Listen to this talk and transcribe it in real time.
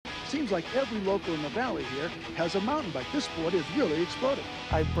seems like every local in the valley here has a mountain bike. This sport is really exploding.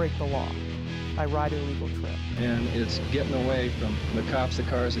 I break the law. I ride a legal trail. And it's getting away from the cops, the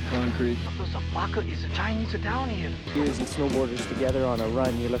cars, the concrete. Is the Chinese down here. Skiers and snowboarders together on a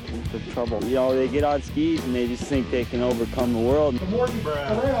run, you're looking for trouble. You know, they get on skis and they just think they can overcome the world. The more you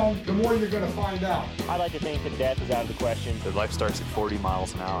around, the more you're going to find out. I like to think that death is out of the question. Their life starts at 40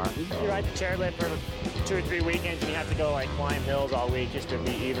 miles an hour. You ride the chairlift for 2 or 3 weekends and you have to go like climb hills all week just to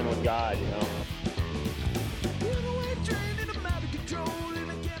be even with God, you know.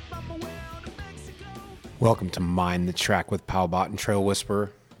 Welcome to Mind the Track with Palbot and Trail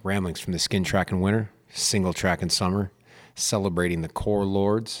Whisperer, ramblings from the skin track in winter, single track in summer, celebrating the core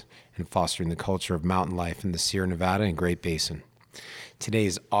lords and fostering the culture of mountain life in the Sierra Nevada and Great Basin. Today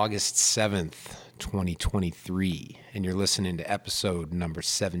is August 7th, 2023, and you're listening to episode number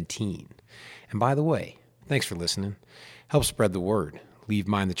 17. And by the way, thanks for listening. Help spread the word. Leave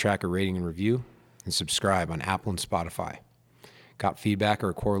Mind the Track a rating and review, and subscribe on Apple and Spotify. Got feedback or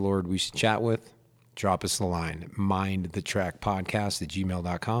a core lord we should chat with? Drop us a line at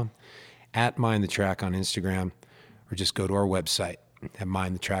mindthetrackpodcast@gmail.com, at mindthetrack on Instagram, or just go to our website at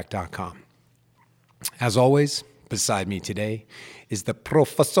mindthetrack.com. As always, beside me today is the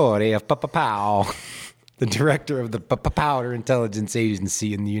Professore of Papapow, the director of the Powder Intelligence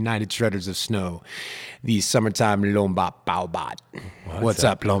Agency in the United Shredders of Snow, the Summertime Lomba Powbot. What's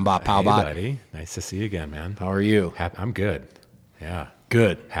up, Lomba Powbot? Hey, buddy. Nice to see you again, man. How are you? I'm good. Yeah.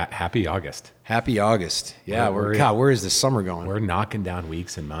 Good. Happy August. Happy August. Yeah, God, where is the summer going? We're knocking down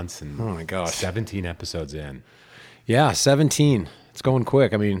weeks and months, and oh my gosh, 17 episodes in. Yeah, 17. It's going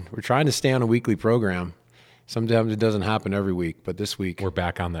quick. I mean, we're trying to stay on a weekly program. Sometimes it doesn't happen every week, but this week we're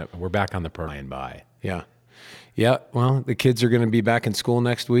back on the program by. Yeah. Yeah, well, the kids are going to be back in school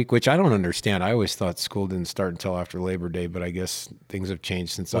next week, which I don't understand. I always thought school didn't start until after Labor Day, but I guess things have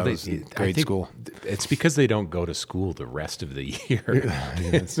changed since I was in grade school. It's because they don't go to school the rest of the year.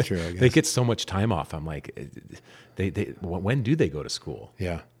 Yeah, that's true, I guess. They get so much time off. I'm like, when do they go to school?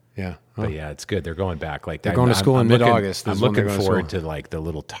 Yeah. Oh. But yeah, it's good. They're going back. Like they're going to school in mid-August. I'm looking forward to like the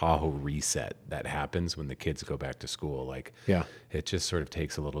little Tahoe reset that happens when the kids go back to school. Like, yeah, it just sort of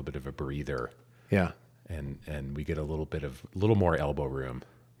takes a little bit of a breather. Yeah. And we get a little more elbow room.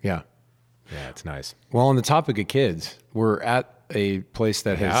 Yeah. Yeah, it's nice. Well, on the topic of kids, we're at a place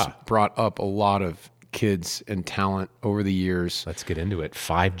that has brought up a lot of kids and talent over the years. Let's get into it.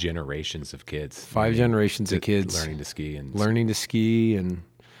 5 generations of kids. 5 generations of kids learning to ski and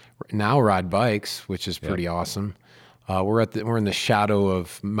now ride bikes, which is pretty awesome. We're in the shadow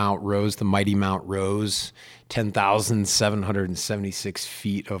of Mount Rose, the mighty Mount Rose, 10,776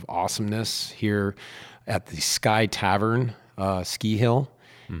 feet of awesomeness here at the Sky Tavern ski hill.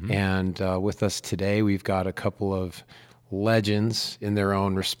 Mm-hmm. And with us today, we've got a couple of legends in their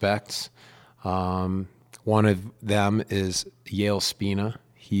own respects. One of them is Yale Spina.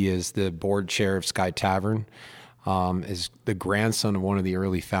 He is the board chair of Sky Tavern, is the grandson of one of the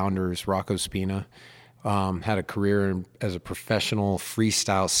early founders, Rocco Spina. Had a career as a professional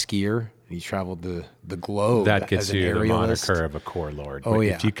freestyle skier. He traveled the globe. That gets as an you the aerialist. moniker of a core lord. Oh,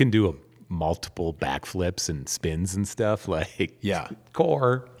 yeah. If you can do multiple backflips and spins and stuff, like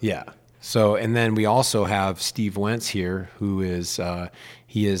core. Yeah. So, and then we also have Steve Wentz here, who is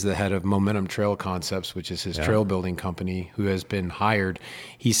he is the head of Momentum Trail Concepts, which is his trail building company, who has been hired.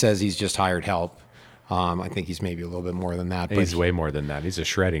 He says he's just hired help. I think he's maybe a little bit more than that. But He's way more than that. He's a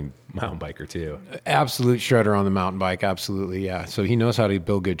shredding mountain biker too. Absolute shredder on the mountain bike. Absolutely, yeah. So he knows how to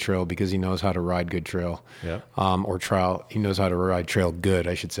build good trail because he knows how to ride good trail. Yeah. Or trail. He knows how to ride trail good,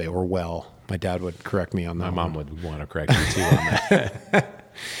 I should say, or well. My dad would correct me on that. My mom would want to correct me too on that.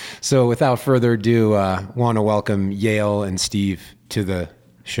 So without further ado, want to welcome Yale and Steve to the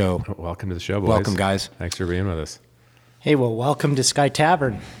show. Welcome to the show, boys. Welcome, guys. Thanks for being with us. Hey, well, welcome to Sky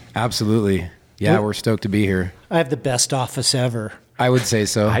Tavern. Absolutely. Yeah, we're stoked to be here. I have the best office ever. I would say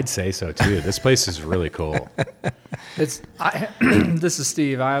so. I'd say so too. This place is really cool. This is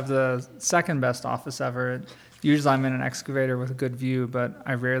Steve. I have the second best office ever. Usually I'm in an excavator with a good view, but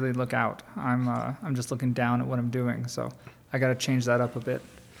I rarely look out. I'm just looking down at what I'm doing, so I got to change that up a bit.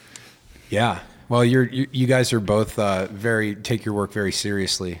 Yeah. Well, you guys are both take your work very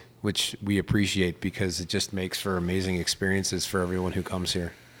seriously, which we appreciate because it just makes for amazing experiences for everyone who comes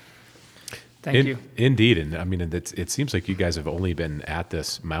here. Thank you. Indeed. And I mean, it seems like you guys have only been at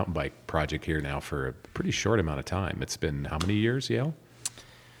this mountain bike project here now for a pretty short amount of time. It's been how many years, Yale?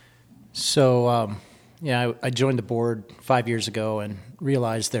 So, I joined the board 5 years ago and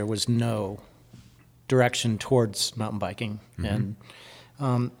realized there was no direction towards mountain biking. Mm-hmm.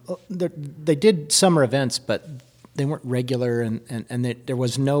 And they did summer events, but regular, and there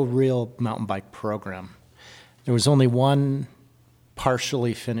was no real mountain bike program. There was only one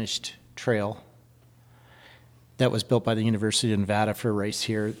partially finished trail that was built by the University of Nevada for a race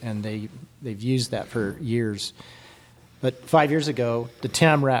here, and they've used that for years. But 5 years ago, the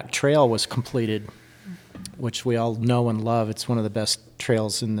Tamarack Trail was completed, which we all know and love. It's one of the best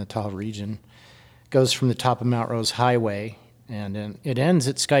trails in the Tahoe region. It goes from the top of Mount Rose Highway, and then it ends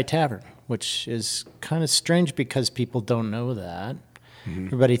at Sky Tavern, which is kind of strange because people don't know that. Mm-hmm.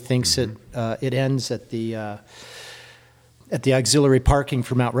 Everybody thinks it ends at the auxiliary parking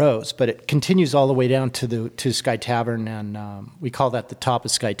for Mount Rose, but it continues all the way down to Sky Tavern, and we call that the top of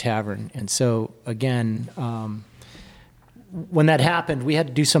Sky Tavern. And so, again, when that happened, we had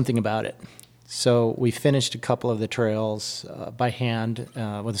to do something about it. So we finished a couple of the trails by hand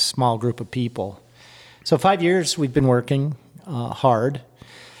with a small group of people. So 5 years we've been working hard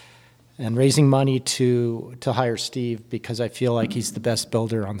and raising money to hire Steve, because I feel like he's the best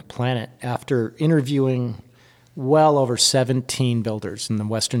builder on the planet, after interviewing well over 17 builders in the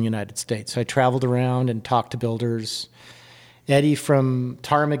western United States. I traveled around and talked to builders. Eddie from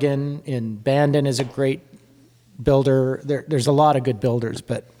Ptarmigan in Bandon is a great builder. There's a lot of good builders,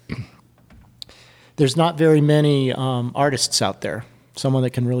 but there's not very many artists out there, someone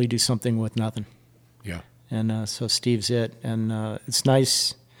that can really do something with nothing. Yeah. And so Steve's it, and it's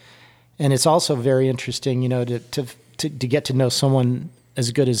nice. And it's also very interesting, to get to know someone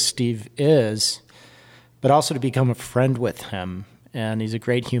as good as Steve is, but also to become a friend with him. And he's a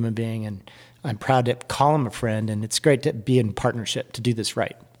great human being, and I'm proud to call him a friend. And it's great to be in partnership to do this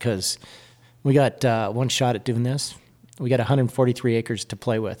right, because we got one shot at doing this. We got 143 acres to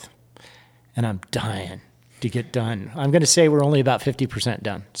play with, and I'm dying to get done. I'm going to say we're only about 50%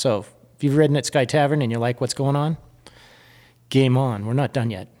 done. So if you've ridden at Sky Tavern and you like what's going on, game on. We're not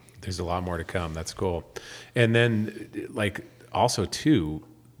done yet. There's a lot more to come. That's cool. And then, also too,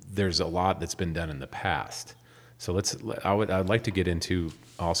 there's a lot that's been done in the past. So I'd like to get into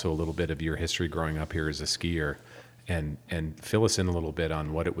also a little bit of your history growing up here as a skier, and fill us in a little bit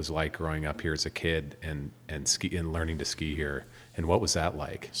on what it was like growing up here as a kid and ski and learning to ski here, and what was that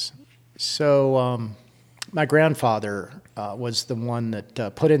like? So my grandfather was the one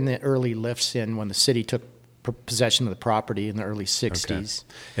that put in the early lifts in when the city took possession of the property in the early 60s.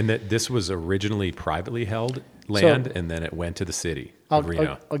 Okay. And that this was originally privately held land, and then it went to the city of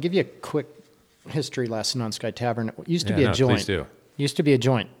Reno. I'll give you a quick history lesson on Sky Tavern. It used to be a joint. Please do. Used to be a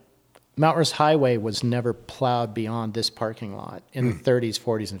joint. Mount Rose Highway was never plowed beyond this parking lot in the 30s,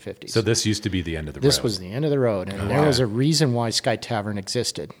 40s, and 50s. So this used to be the end of the road. This was the end of the road, and there was a reason why Sky Tavern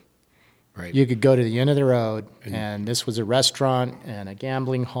existed. Right. You could go to the end of the road, and this was a restaurant and a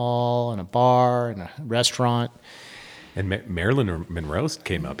gambling hall and a bar and a restaurant. And Marilyn Monroe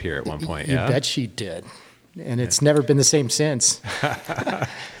came up here at one point. You bet she did. And it's never been the same since.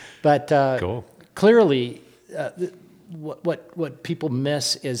 But cool. Clearly, what people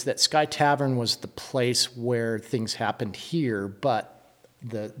miss is that Sky Tavern was the place where things happened here, but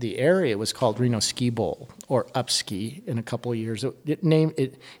the area was called Reno Ski Bowl, or Upski, in a couple of years.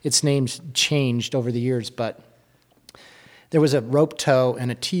 Its name's changed over the years, but there was a rope tow and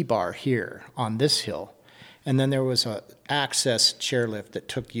a T-bar here on this hill. And then there was a access chairlift that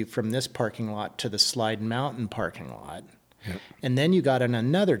took you from this parking lot to the Slide Mountain parking lot. Yep. And then you got on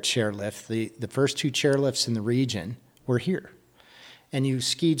another chairlift. The first two chairlifts in the region were here. And you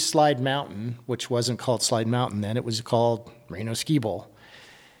skied Slide Mountain, which wasn't called Slide Mountain then. It was called Reno Ski Bowl.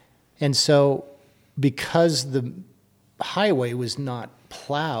 And so because the highway was not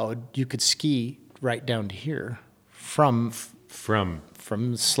plowed, you could ski right down to here from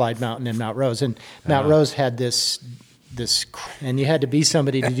Slide Mountain and Mount Rose. And Mount Rose had this, and you had to be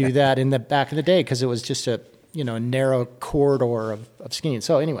somebody to do that in the back of the day, because it was just a narrow corridor of skiing.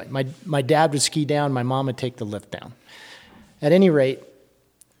 So anyway, my dad would ski down, my mom would take the lift down. At any rate,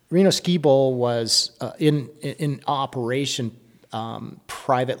 Reno Ski Bowl was in operation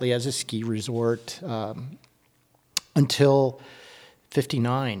privately as a ski resort until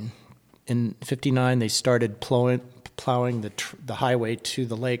 59. In 59, they started plowing the highway to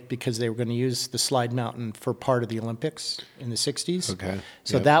the lake because they were going to use the Slide Mountain for part of the Olympics in the 60s. Okay.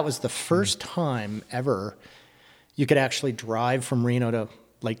 So that was the first time ever you could actually drive from Reno to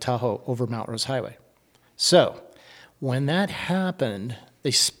Lake Tahoe over Mount Rose Highway. So when that happened,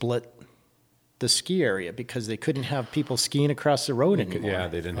 they split the ski area because they couldn't have people skiing across the road anymore. Yeah,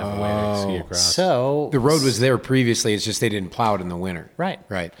 they didn't have a way to ski across. So the road was there previously. It's just they didn't plow it in the winter. Right.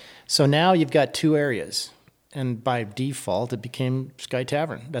 Right. So now you've got two areas, and by default, it became Sky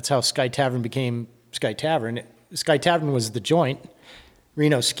Tavern. That's how Sky Tavern became Sky Tavern. Sky Tavern was the joint,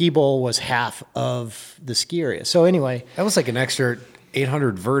 Reno Ski Bowl was half of the ski area. So anyway, That was like an extra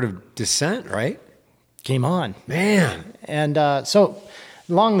 800 vert of descent, right? came on. Man. And so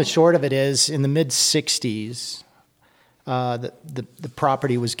long and short of it is, in the mid-'60s, the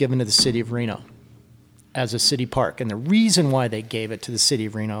property was given to the city of Reno as a city park. And the reason why they gave it to the city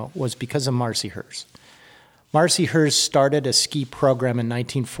of Reno was because of Marce Herz. Marce Herz started a ski program in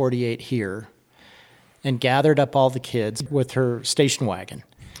 1948 here and gathered up all the kids with her station wagon.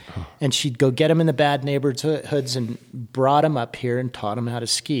 And she'd go get them in the bad neighborhoods and brought them up here and taught them how to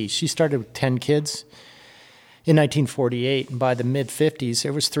ski. She started with 10 kids in 1948, and by the mid-'50s,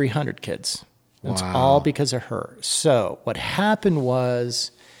 there was 300 kids. It's all because of her. So what happened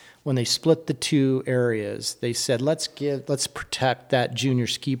was, when they split the two areas, they said, let's protect that junior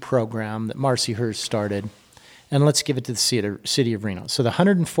ski program that Marce Herz started, and let's give it to the city of Reno. So the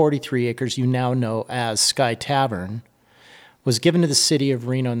 143 acres you now know as Sky Tavern was given to the city of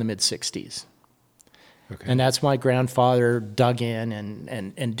Reno in the mid-'60s. Okay. And that's my grandfather dug in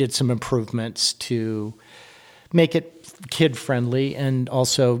and did some improvements to make it kid-friendly and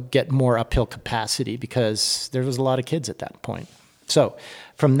also get more uphill capacity, because there was a lot of kids at that point. So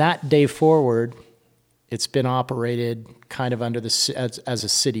from that day forward, it's been operated kind of under as a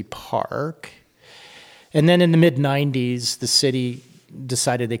city park. And then in the mid-'90s, the city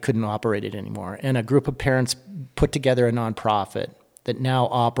decided they couldn't operate it anymore. And a group of parents put together a nonprofit that now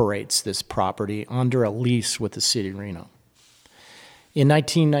operates this property under a lease with the city of Reno. In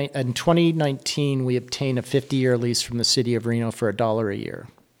 2019, we obtained a 50-year lease from the city of Reno for $1 a year.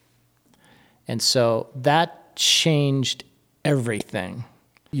 And so that changed everything.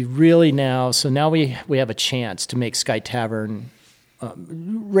 You really now we have a chance to make Sky Tavern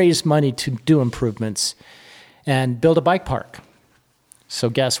raise money to do improvements and build a bike park. So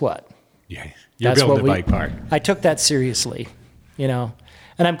guess what? Yeah, you're building a bike park. I took that seriously, and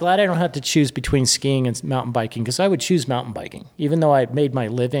I'm glad I don't have to choose between skiing and mountain biking, because I would choose mountain biking. Even though I made my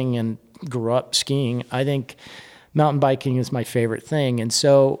living and grew up skiing, I think mountain biking is my favorite thing. And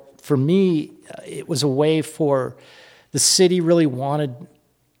so for me, it was a way for the city really wanted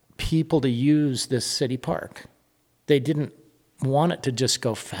people to use this city park. They didn't want it to just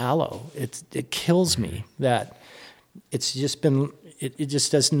go fallow. It kills me that it's just been, it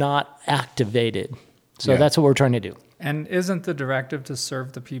just does not activated. So that's what we're trying to do. And isn't the directive to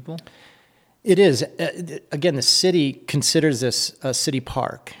serve the people? It is. Again, the city considers this a city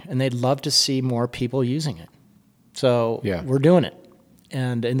park, and they'd love to see more people using it. So we're doing it.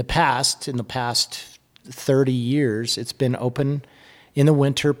 And in the past 30 years, it's been open in the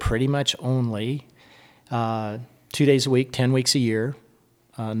winter pretty much only, 2 days a week, 10 weeks a year,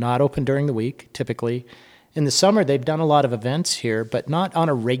 not open during the week, typically. In the summer, they've done a lot of events here, but not on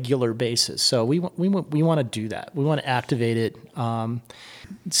a regular basis. So we want to do that. We want to activate it.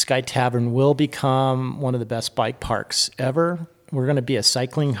 Sky Tavern will become one of the best bike parks ever. We're going to be a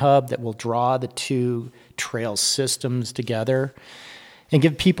cycling hub that will draw the two trail systems together and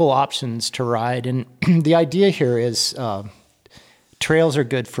give people options to ride. And the idea here is trails are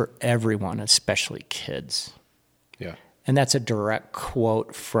good for everyone, especially kids. Yeah. And that's a direct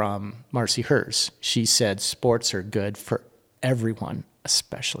quote from Marce Herz. She said, sports are good for everyone,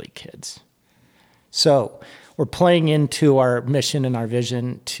 especially kids. So we're playing into our mission and our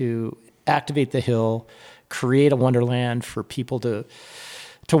vision to activate the hill, create a wonderland for people to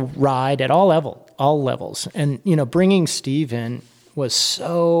ride at all levels. And, bringing Steve in was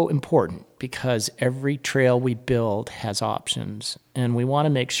so important, because every trail we build has options. And we want to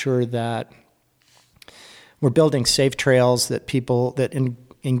make sure that we're building safe trails that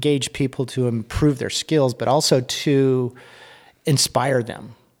engage people to improve their skills, but also to inspire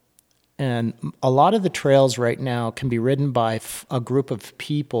them. And a lot of the trails right now can be ridden by a group of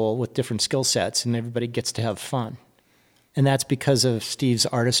people with different skill sets, and everybody gets to have fun. And that's because of Steve's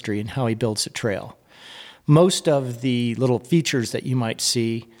artistry and how he builds a trail. Most of the little features that you might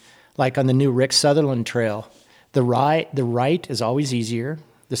see, like on the new Rick Sutherland Trail, the right is always easier,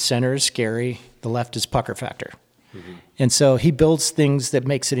 the center is scary, the left is pucker factor. Mm-hmm. And so he builds things that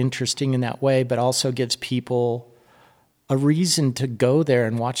makes it interesting in that way, but also gives people a reason to go there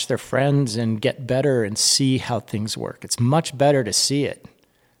and watch their friends and get better and see how things work. It's much better to see it.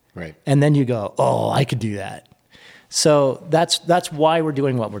 Right. And then you go, oh, I could do that. So that's why we're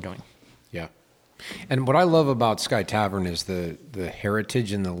doing what we're doing. Yeah. And what I love about Sky Tavern is the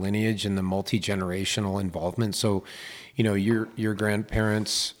heritage and the lineage and the multi-generational involvement. So, your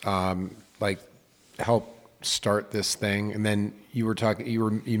grandparents helped start this thing, and then you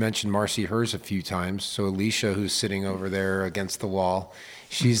mentioned Marce Herz a few times. So Alicia, who's sitting over there against the wall,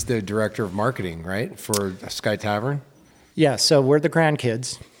 she's the director of marketing, right, for Sky Tavern? Yeah, so we're the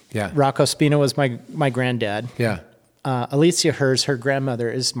grandkids. Yeah. Rocco Spina was my granddad. Yeah. Alicia Herz, her grandmother,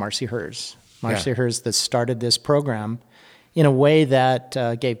 is Marce Herz. Marce Herz that started this program in a way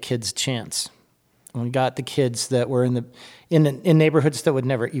that gave kids a chance. We got the kids that were in neighborhoods that would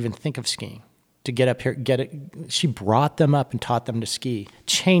never even think of skiing to get up here, get it. She brought them up and taught them to ski,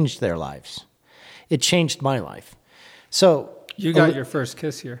 changed their lives. It changed my life. So you got your first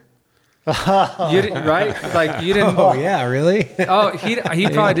kiss here. You didn't, right? Like you didn't. Oh yeah, really? Oh, he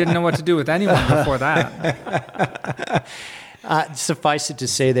probably didn't know what to do with anyone before that. Suffice it to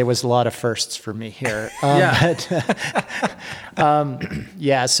say, there was a lot of firsts for me here. Yeah.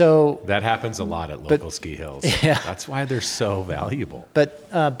 So that happens a lot at local ski hills. Yeah. That's why they're so valuable.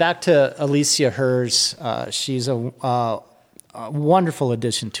 But back to Alicia Herz, she's a wonderful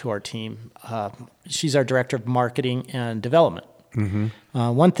addition to our team. She's our director of marketing and development. Mm-hmm.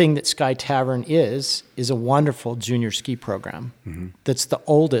 One thing that Sky Tavern is a wonderful junior ski program that's the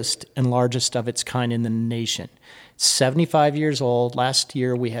oldest and largest of its kind in the nation. 75 years old. Last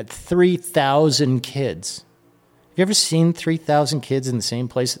year we had 3,000 kids. Have you ever seen 3,000 kids in the same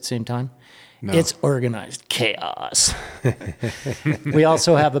place at the same time? No. It's organized chaos. We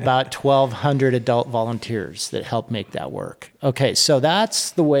also have about 1,200 adult volunteers that help make that work. Okay, so that's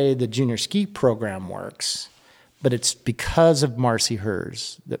the way the junior ski program works. But it's because of Marce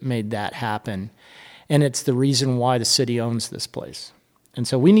Herz that made that happen. And it's the reason why the city owns this place. And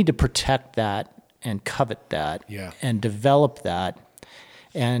so we need to protect that and covet that and develop that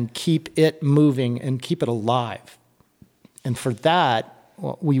and keep it moving and keep it alive. And for that,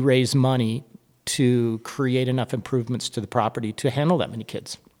 we raise money to create enough improvements to the property to handle that many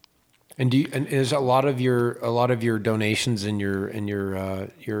kids. And is a lot of your donations and your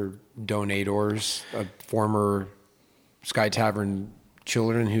donators former Sky Tavern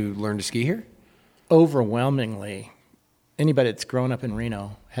children who learned to ski here? Overwhelmingly, anybody that's grown up in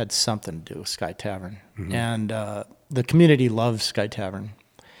Reno had something to do with Sky Tavern. Mm-hmm. And the community loves Sky Tavern.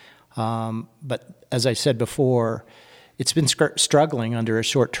 But as I said before, it's been struggling under a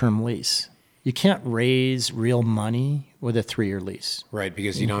short-term lease. You can't raise real money with a 3-year lease. Right,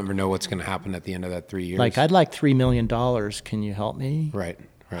 because you don't ever know what's going to happen at the end of that 3 years. Like, I'd like $3 million. Can you help me? Right.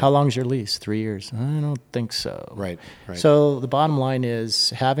 How long's your lease? 3 years? I don't think so. Right. So the bottom line is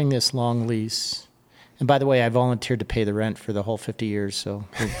having this long lease. And by the way, I volunteered to pay the rent for the whole 50 years, so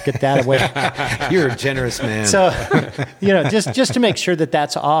we'll get that away. You're a generous man. So, just to make sure that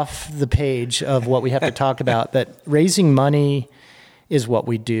that's off the page of what we have to talk about, that raising money is what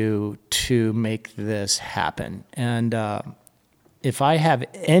we do to make this happen. And if I have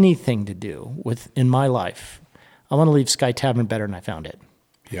anything to do in my life, I want to leave Sky Tavern better than I found it.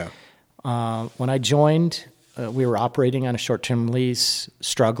 Yeah. When I joined, we were operating on a short-term lease,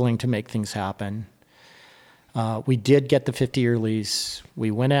 struggling to make things happen. We did get the 50-year lease.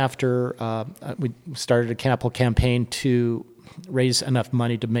 We went after, we started a capital campaign to raise enough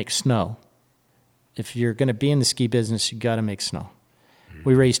money to make snow. If you're going to be in the ski business, you got to make snow.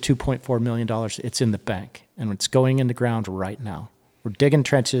 We raised $2.4 million. It's in the bank, and it's going in the ground right now. We're digging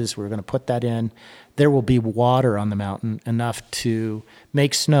trenches. We're going to put that in. There will be water on the mountain, enough to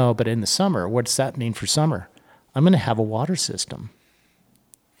make snow. But in the summer, what does that mean for summer? I'm going to have a water system.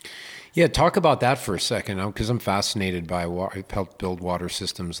 Yeah, talk about that for a second, because I'm fascinated by I've helped build water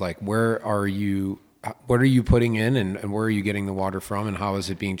systems. Like, what are you putting in, and where are you getting the water from, and how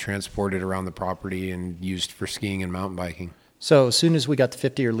is it being transported around the property and used for skiing and mountain biking? So as soon as we got the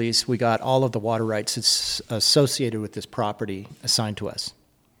 50-year lease, we got all of the water rights associated with this property assigned to us.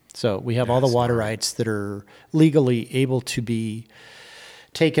 So we have all the water rights that are legally able to be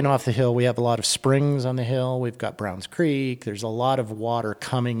taken off the hill. We have a lot of springs on the hill. We've got Browns Creek. There's a lot of water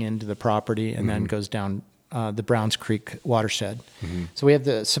coming into the property and then goes down the Browns Creek watershed. Mm-hmm. So we have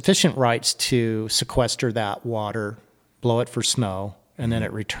the sufficient rights to sequester that water, blow it for snow, and then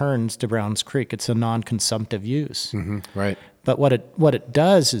it returns to Browns Creek. It's a non-consumptive use. Mm-hmm. Right. But what it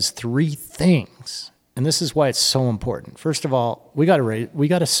does is 3 things, and this is why it's so important. First of all, we got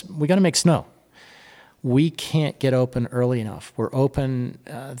to make snow. We can't get open early enough. We're open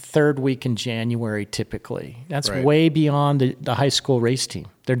 3rd week in January typically. That's way beyond the high school race team.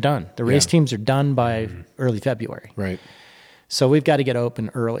 They're done. The race teams are done by early February. Right. So we've got to get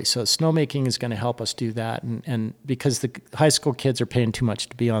open early. So snowmaking is going to help us do that. And because the high school kids are paying too much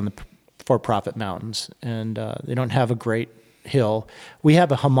to be on the for-profit mountains, and they don't have a great hill. We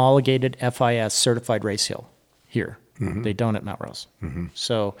have a homologated FIS certified race hill here. Mm-hmm. They don't at Mount Rose. Mm-hmm.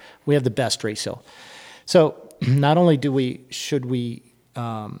 So we have the best race hill. So not only should we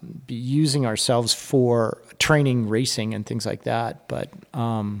be using ourselves for training, racing, and things like that, but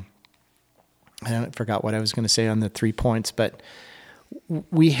I forgot what I was going to say on the 3 points, but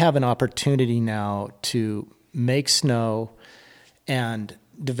we have an opportunity now to make snow and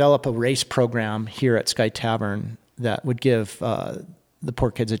develop a race program here at Sky Tavern that would give the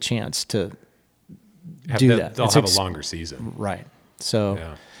poor kids a chance to do that. They'll have a longer season. Right.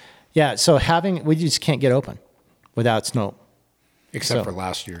 So, so we just can't get open without snow. Except for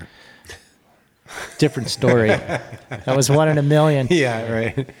last year. Different story. That was 1 in a million. Yeah,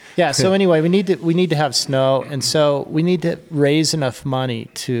 right. Yeah. So anyway, we need to have snow, and so we need to raise enough money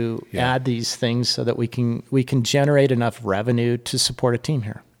to add these things so that we can generate enough revenue to support a team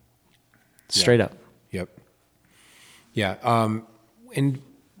here. Straight up. Yep. Yeah. And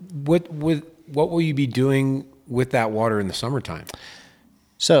what will you be doing with that water in the summertime?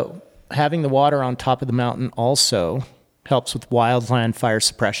 So having the water on top of the mountain also helps with wildland fire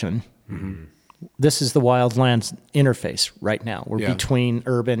suppression. Mm-hmm. This is the wildlands interface right now. We're between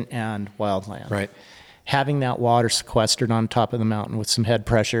urban and wildland. Right. Having that water sequestered on top of the mountain with some head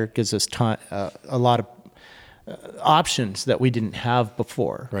pressure gives us a lot of options that we didn't have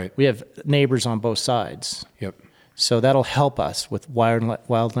before. Right. We have neighbors on both sides. Yep. So that'll help us with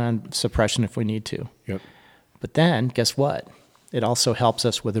wildland suppression if we need to. Yep. But then, guess what? It also helps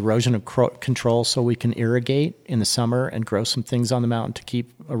us with erosion control so we can irrigate in the summer and grow some things on the mountain to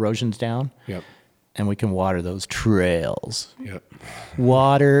keep erosions down. Yep. And we can water those trails. Yep.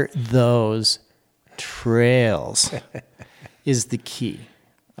 Water those trails is the key.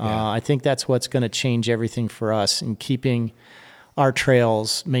 I think that's what's going to change everything for us in keeping our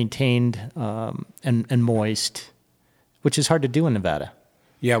trails maintained and moist, which is hard to do in Nevada.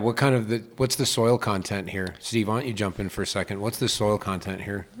 Yeah, what's the soil content here? Steve, why don't you jump in for a second? What's the soil content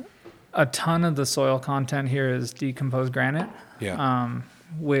here? A ton of the soil content here is decomposed granite. Yeah.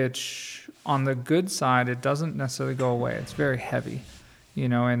 Which on the good side, it doesn't necessarily go away. It's very heavy,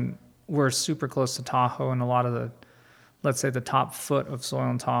 and we're super close to Tahoe, and a lot of let's say the top foot of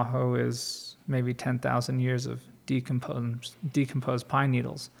soil in Tahoe is maybe 10,000 years of decomposed pine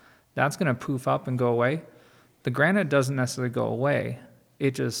needles. That's going to poof up and go away. The granite doesn't necessarily go away.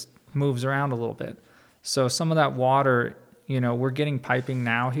 It just moves around a little bit. So some of that water, we're getting piping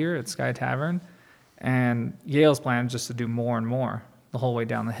now here at Sky Tavern, and Yale's plan is just to do more and more the whole way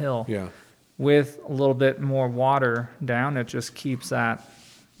down the hill. Yeah. With a little bit more water down, it just keeps that,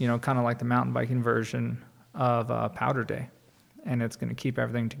 kind of like the mountain biking version of Powder Day, and it's going to keep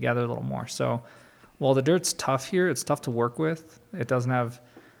everything together a little more. So while the dirt's tough here, it's tough to work with. It doesn't have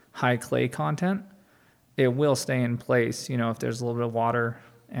high clay content. It will stay in place, if there's a little bit of water,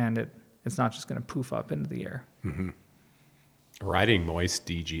 and it's not just going to poof up into the air. Mm-hmm. Riding moist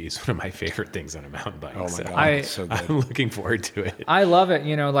DG is one of my favorite things on a mountain bike. Oh my God, it's so good. I'm looking forward to it. I love it.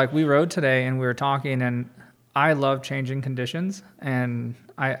 Like we rode today and we were talking, and I love changing conditions, and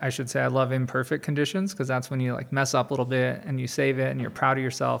I should say I love imperfect conditions, because that's when you mess up a little bit and you save it and you're proud of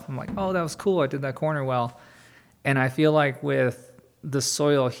yourself. I'm like, oh, that was cool. I did that corner well. And I feel like with the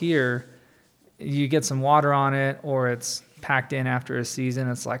soil here, you get some water on it, or it's packed in after a season.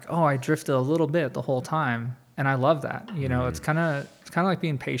 It's like, oh, I drifted a little bit the whole time. And I love that. It's kind of like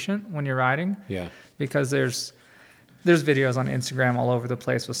being patient when you're riding. Yeah. Because there's videos on Instagram all over the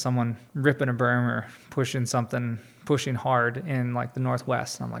place with someone ripping a berm or pushing hard in the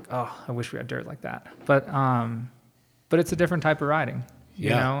Northwest. And I'm like, oh, I wish we had dirt like that. But it's a different type of riding, you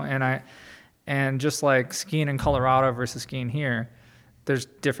know? And just like skiing in Colorado versus skiing here, there's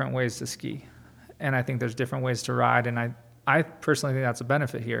different ways to ski. And I think there's different ways to ride. And I personally think that's a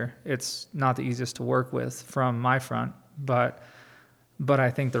benefit here. It's not the easiest to work with from my front, but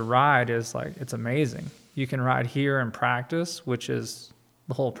I think the ride is it's amazing. You can ride here and practice, which is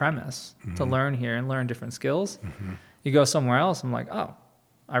the whole premise, to learn here and learn different skills. Mm-hmm. You go somewhere else, I'm like, oh,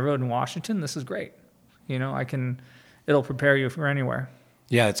 I rode in Washington. This is great. It'll prepare you for anywhere.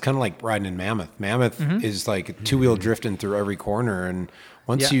 Yeah, it's kind of like riding in Mammoth. Mammoth is like two-wheel drifting through every corner, and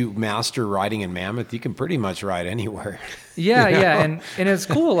once you master riding in Mammoth, you can pretty much ride anywhere. Yeah, and it's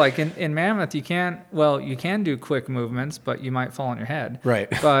cool. In Mammoth, you can do quick movements, but you might fall on your head. Right.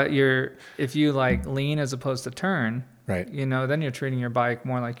 But if you lean as opposed to turn, right, then you're treating your bike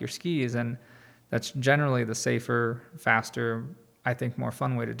more like your skis, and that's generally the safer, faster, I think more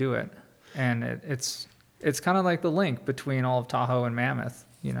fun way to do it. And it's kind of like the link between all of Tahoe and Mammoth,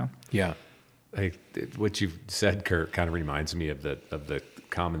 Yeah. What you've said, Kurt, kind of reminds me of the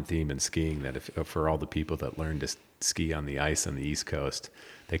common theme in skiing, that for all the people that learn to ski on the ice on the East Coast,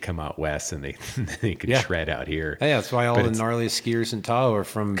 they come out west and they can shred out here. Yeah, that's why all the gnarliest skiers in Tahoe are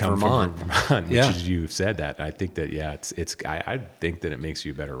from Vermont. Which is, you've said that. I think that I think that it makes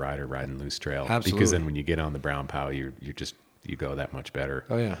you a better rider riding loose trail. Absolutely. Because then when you get on the brown pow, you're just you go that much better.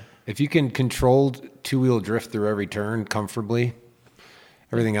 Oh yeah. If you can control two-wheel drift through every turn comfortably,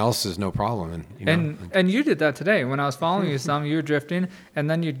 everything else is no problem. And you know, and you did that today when I was following you. You were drifting, and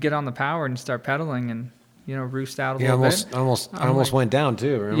then you'd get on the power and start pedaling and roost out a little bit. I almost went down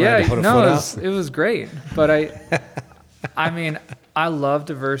too. Remember? Yeah, I had to put a foot out. It was great. But I mean, I love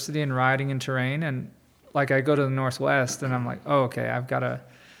diversity in riding and terrain, and like I go to the Northwest and I'm like, oh, okay, I've got to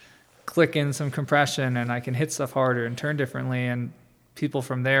click in some compression and I can hit stuff harder and turn differently. And people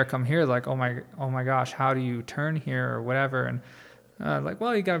from there come here like, oh my gosh, how do you turn here or whatever? And like,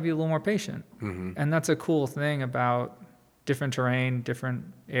 well, you got to be a little more patient. Mm-hmm. And that's a cool thing about different terrain, different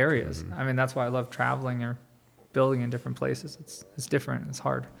areas. Mm-hmm. I mean, that's why I love traveling or building in different places. It's different. It's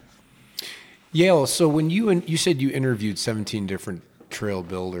hard. Yale, so when you said you interviewed 17 different trail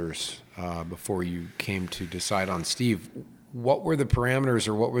builders before you came to decide on Steve, what were the parameters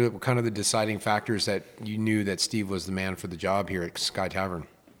or what were kind of the deciding factors that you knew that Steve was the man for the job here at Sky Tavern?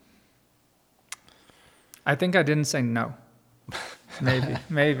 I think I didn't say no.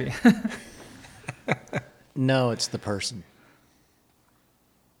 Maybe. No, it's the person.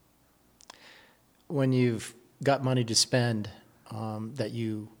 When you've got money to spend that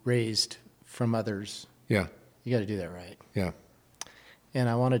you raised from others, yeah, you got to do that right. Yeah. And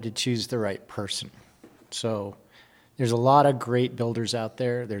I wanted to choose the right person. So there's a lot of great builders out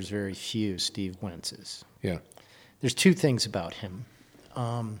there. There's very few Steve Wentz's. Yeah. There's two things about him.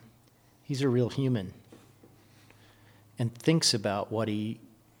 He's a real human and thinks about what he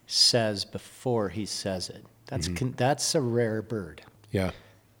says before he says it. That's a rare bird. Yeah.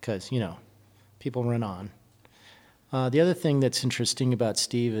 Because, people run on. The other thing that's interesting about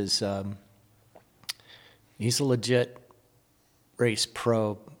Steve is he's a legit race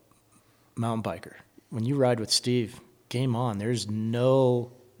pro mountain biker. When you ride with Steve, game on. There's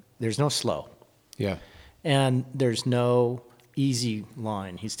no slow. Yeah. And there's no easy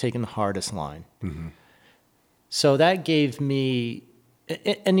line. He's taken the hardest line. Mm-hmm. So that gave me,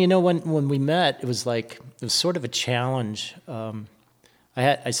 and when we met, it was sort of a challenge.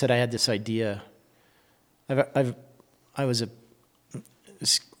 I said I had this idea. I was a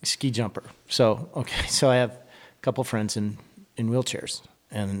ski jumper. So I have a couple friends in wheelchairs,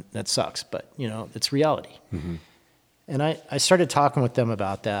 and that sucks, but it's reality. Mm-hmm. And I started talking with them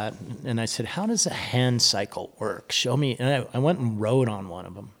about that, and I said, how does a hand cycle work? Show me. And I went and rode on one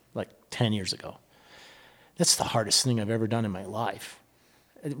of them like 10 years ago. That's the hardest thing I've ever done in my life,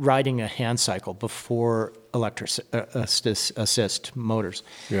 riding a hand cycle before electric assist motors.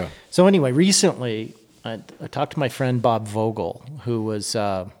 Yeah. So anyway, recently I talked to my friend Bob Vogel, who was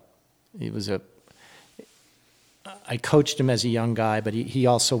I coached him as a young guy, but he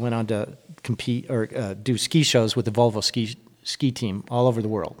also went on to compete or do ski shows with the Volvo ski team all over the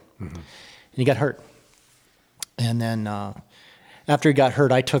world. Mm-hmm. And he got hurt. And then after he got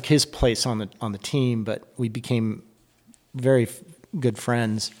hurt, I took his place on the team, but we became very good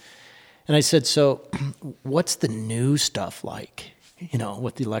friends. And I said, so what's the new stuff like,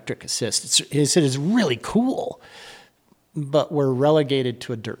 with the electric assist? He said, it's really cool, but we're relegated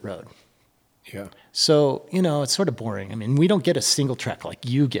to a dirt road. Yeah. So, it's sort of boring. I mean, we don't get a single track like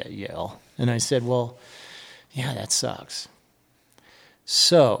you get, Yale. And I said, well, yeah, that sucks.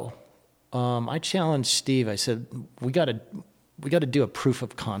 So I challenged Steve. I said, we got to do a proof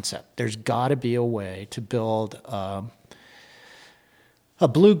of concept. There's got to be a way to build a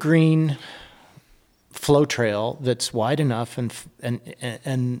blue-green flow trail that's wide enough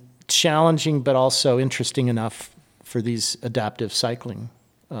and challenging, but also interesting enough for these adaptive cycling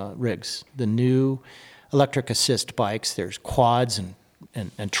rigs. The new electric assist bikes, there's quads and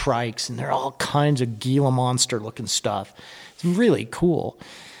trikes, and they're all kinds of Gila monster looking stuff. It's really cool.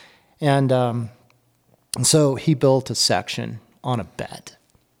 And so he built a section on a bet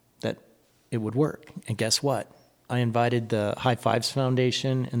that it would work. And guess what? I invited the High Fives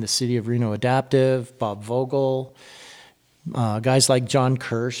Foundation and the City of Reno Adaptive, Bob Vogel, guys like John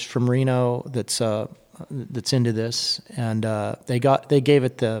Kirsch from Reno that's into this, and they gave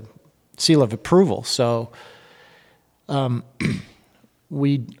it the seal of approval. So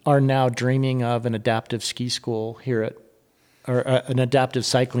we are now dreaming of an adaptive ski school here an adaptive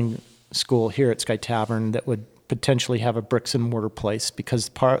cycling school here at Sky Tavern that would potentially have a bricks and mortar place, because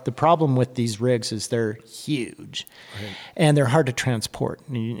the problem with these rigs is they're huge, right, and they're hard to transport,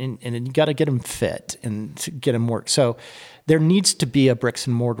 and you got to get them fit and to get them work. So there needs to be a bricks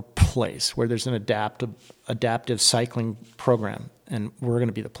and mortar place where there's an adaptive cycling program, and we're going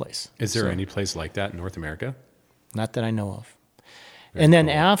to be the place. Is there any place like that in North America? Not that I know of. Very and then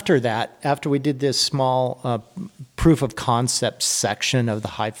cool. after we did this small proof of concept section of the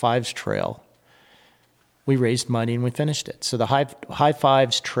High Fives Trail, we raised money and we finished it. So the High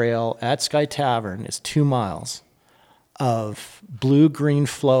Fives Trail at Sky Tavern is 2 miles of blue-green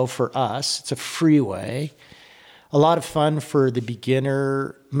flow for us. It's a freeway. A lot of fun for the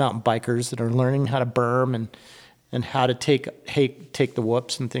beginner mountain bikers that are learning how to berm and how to take the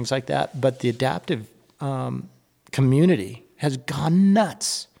whoops and things like that. But the adaptive community has gone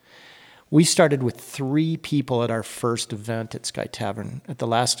nuts. We started with 3 people at our first event at Sky Tavern. At the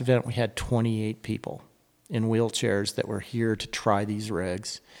last event, we had 28 people in wheelchairs that were here to try these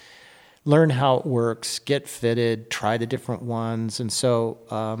rigs, learn how it works, get fitted, try the different ones. And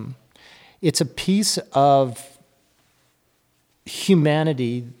so it's a piece of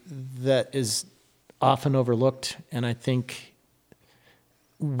humanity that is often overlooked, and I think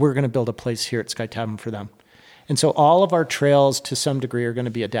we're going to build a place here at Sky Tavern for them. And so all of our trails, to some degree, are going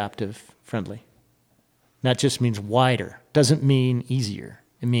to be adaptive friendly. That just means wider. Doesn't mean easier.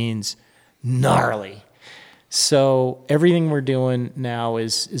 It means gnarly. So everything we're doing now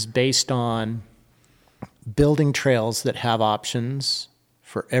is based on building trails that have options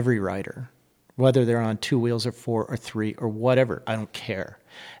for every rider, whether they're on 2 wheels or 4 or 3 or whatever. I don't care.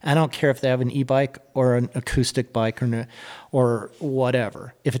 I don't care if they have an e-bike or an acoustic bike or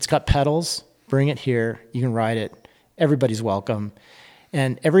whatever. If it's got pedals, bring it here. You can ride it. Everybody's welcome.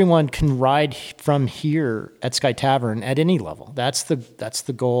 And everyone can ride from here at Sky Tavern at any level. That's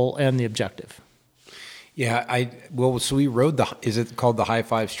the goal and the objective. Yeah, so we rode is it called the High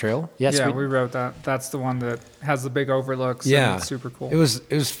Fives Trail? Yes, yeah, we rode that. That's the one that has the big overlooks. Yeah, and it's super cool. It was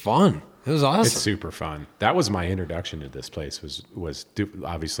fun. It was awesome. It's super fun. That was my introduction to this place.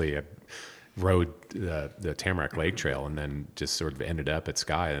 Obviously I rode the Tamarack Lake Trail and then just sort of ended up at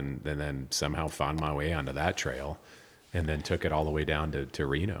Sky and then somehow found my way onto that trail and then took it all the way down to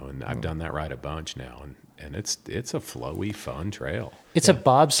Reno. And I've done that ride a bunch now. And it's a flowy, fun trail. It's a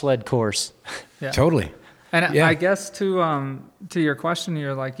bobsled course. Yeah. Totally. And Yeah. I guess to your question,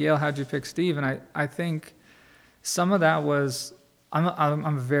 you're like, Yale, how'd you pick Steve? And I think some of that was,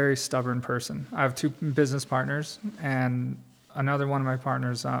 I'm a very stubborn person. I have 2 business partners, and another one of my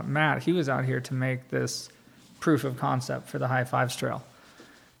partners, Matt, he was out here to make this proof of concept for the High Fives Trail.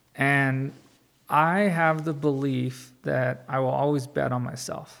 And I have the belief that I will always bet on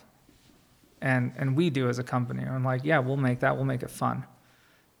myself. And we do as a company. I'm like, yeah, we'll make it fun.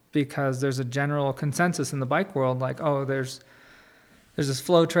 Because there's a general consensus in the bike world, like, oh, there's this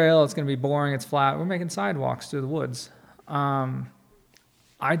flow trail, it's going to be boring, it's flat, we're making sidewalks through the woods.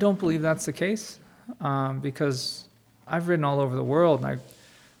 I don't believe that's the case, because I've ridden all over the world, and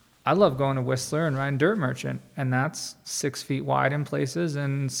I love going to Whistler and riding Dirt Merchant, and that's 6 feet wide in places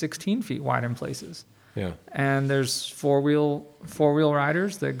and 16 feet wide in places. Yeah. And there's four-wheel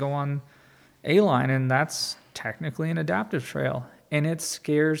riders that go on A-line, and that's technically an adaptive trail. And it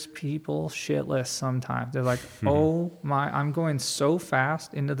scares people shitless sometimes. They're like, oh my, I'm going so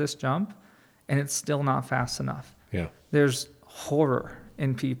fast into this jump, and it's still not fast enough. Yeah. There's horror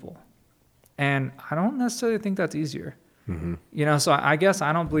in people. And I don't necessarily think that's easier. Mm-hmm. So I guess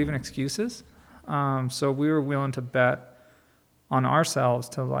I don't believe in excuses. So we were willing to bet on ourselves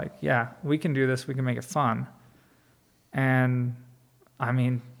to like, yeah, we can do this. We can make it fun. And I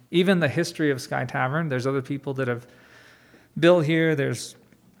mean, even the history of Sky Tavern, there's other people that have built here. There's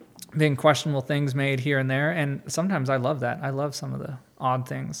been questionable things made here and there, and sometimes I love that. I love some of the odd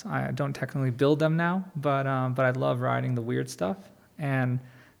things. I don't technically build them now, but I love riding the weird stuff, and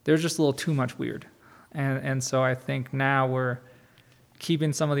there's just a little too much weird, and so I think now we're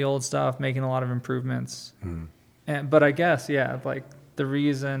keeping some of the old stuff, making a lot of improvements. But I guess, yeah, like the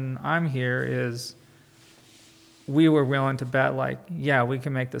reason I'm here is we were willing to bet like, yeah, we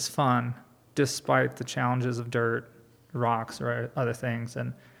can make this fun despite the challenges of dirt, rocks, or other things.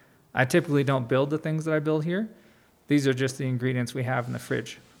 And I typically don't build the things that I build here. These are just the ingredients we have in the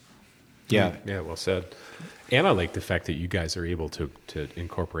fridge. Yeah, well said. And I like the fact that you guys are able to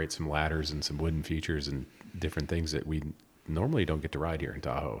incorporate some ladders and some wooden features and different things that we normally don't get to ride here in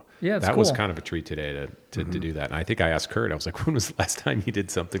Tahoe. Yeah, it's that cool. was kind of a treat today to do that. And I think I asked Kurt, I was like, when was the last time you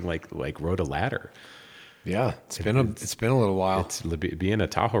did something like rode a ladder? Yeah, it's been a little while. It's being a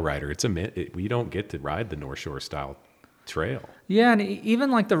Tahoe rider. We don't get to ride the North Shore style trail. Yeah, and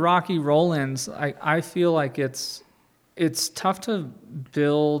even like the rocky roll-ins, I feel like it's tough to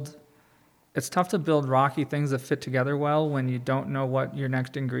build. It's tough to build rocky things that fit together well when you don't know what your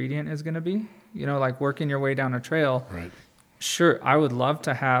next ingredient is going to be. Like working your way down a trail. Right. Sure, I would love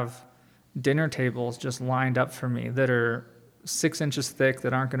to have dinner tables just lined up for me that are 6 inches thick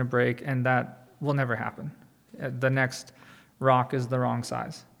that aren't going to break, and that will never happen. The next rock is the wrong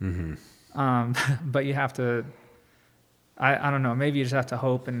size. Mm-hmm. But you have to, I don't know, maybe you just have to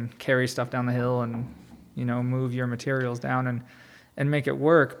hope and carry stuff down the hill and move your materials down and make it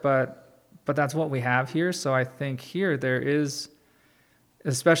work. But that's what we have here. So I think here there is,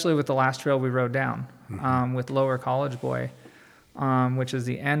 especially with the last trail we rode down, with Lower College Boy, which is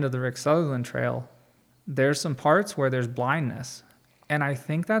the end of the Rick Sutherland Trail, there's some parts where there's blindness. And I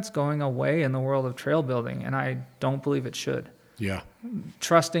think that's going away in the world of trail building, and I don't believe it should. Yeah.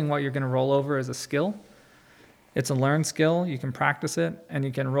 Trusting what you're going to roll over is a skill. It's a learned skill. You can practice it, and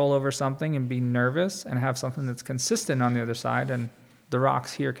you can roll over something and be nervous and have something that's consistent on the other side, and the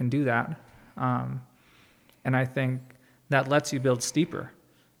rocks here can do that. And I think that lets you build steeper,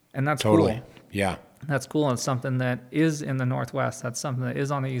 and that's Totally. cool. Yeah. That's cool, and it's something that is in the Northwest. That's something that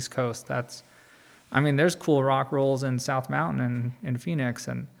is on the East Coast. There's cool rock rolls in South Mountain and in Phoenix,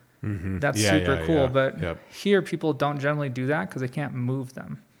 and that's super cool. But here, people don't generally do that because they can't move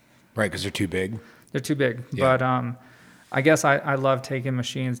them. Right, because they're too big. They're too big. Yeah. But I guess I love taking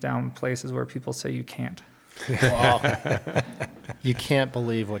machines down places where people say you can't. You can't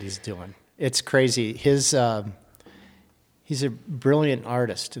believe what he's doing. It's crazy. He's a brilliant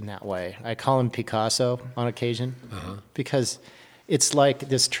artist in that way. I call him Picasso on occasion because it's like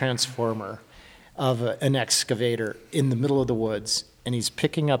this transformer of an excavator in the middle of the woods, and he's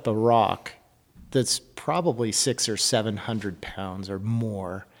picking up a rock that's probably 600 or 700 pounds or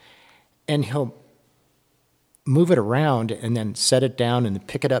more, and he'll move it around and then set it down and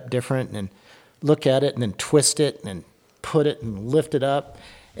pick it up different and then look at it and then twist it and then put it and lift it up,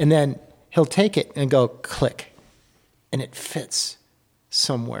 and then he'll take it and go click, and it fits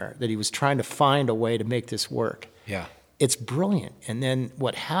somewhere that he was trying to find a way to make this work. Yeah. It's brilliant. And then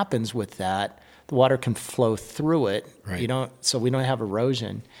what happens with that, the water can flow through it. Right. So we don't have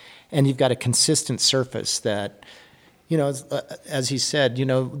erosion. And you've got a consistent surface that, as he said,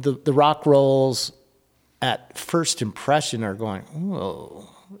 the rock rolls at first impression are going, whoa,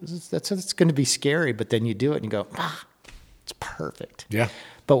 that's going to be scary. But then you do it and you go, it's perfect. Yeah.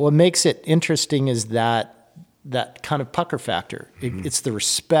 But what makes it interesting is that kind of pucker factor. It's the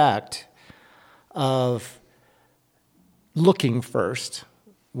respect of looking first,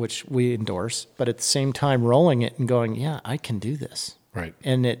 which we endorse, but at the same time rolling it and going, yeah, I can do this. Right.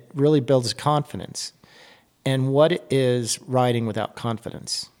 And it really builds confidence. And what is riding without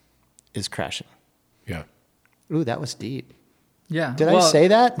confidence is crashing. Yeah. Ooh, that was deep. Yeah. Did I say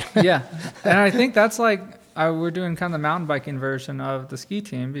that? Yeah. And I think that's we're doing kind of the mountain biking version of the ski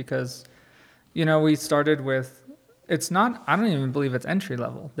team because, we started with, I don't even believe it's entry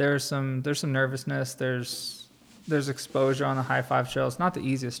level. There's some nervousness. There's exposure on the high five trail. It's not the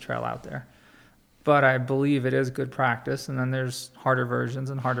easiest trail out there, but I believe it is good practice. And then there's harder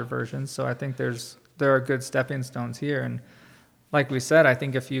versions. So I think there are good stepping stones here. And like we said, I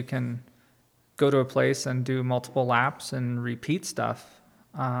think if you can go to a place and do multiple laps and repeat stuff,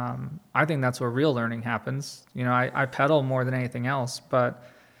 I think that's where real learning happens. I pedal more than anything else, but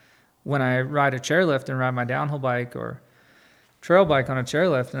when I ride a chairlift and ride my downhill bike or trail bike on a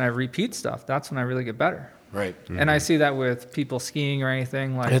chairlift and I repeat stuff, that's when I really get better. Right. And I see that with people skiing or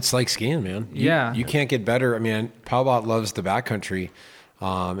anything like. It's like skiing, man. You can't get better. I mean, Paulbot loves the backcountry,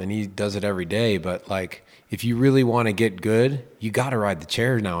 and he does it every day. But if you really want to get good, you got to ride the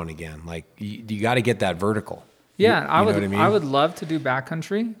chair now and again. You got to get that vertical. Yeah, you know what I mean? I would love to do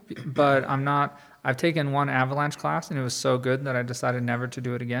backcountry, but I'm not. I've taken one avalanche class and it was so good that I decided never to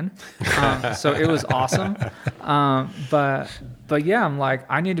do it again. So it was awesome. But yeah, I'm like,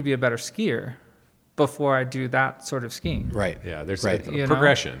 I need to be a better skier before I do that sort of skiing. Right. Yeah, there's right.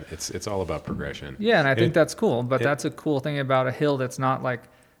 progression. It's all about progression. Yeah, and I think that's cool. But that's a cool thing about a hill that's not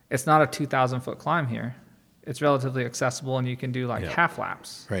it's not a 2,000-foot climb here. It's relatively accessible and you can do half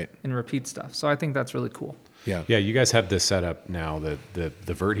laps and repeat stuff. So I think that's really cool. Yeah. Yeah, you guys have this set up now. The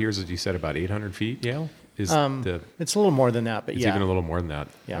vert here is, as you said, about 800 feet, Yale? It's a little more than that, but it's even a little more than that.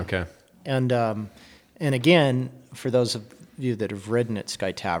 Yeah. Okay. And again, for those of you that have ridden at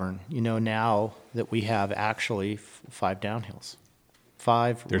Sky Tavern, now that we have actually 5 downhills.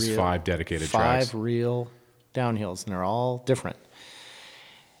 There's 5 dedicated tracks. 5 real downhills, and they're all different.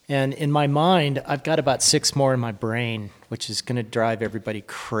 And in my mind, I've got about 6 more in my brain, which is going to drive everybody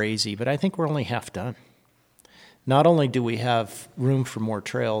crazy, but I think we're only half done. Not only do we have room for more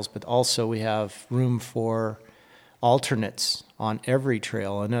trails, but also we have room for alternates on every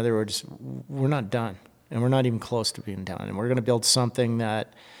trail. In other words, we're not done, and we're not even close to being done. And we're going to build something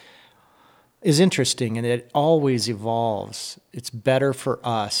that is interesting, and it always evolves. It's better for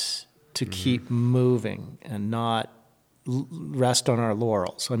us to keep moving and not rest on our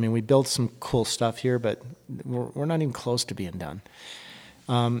laurels. I mean, we built some cool stuff here, but we're not even close to being done.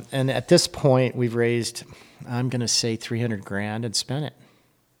 And at this point, we've raised, I'm going to say $300,000 and spent it.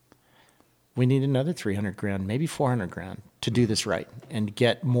 we need another 300 grand, maybe 400 grand to do this right and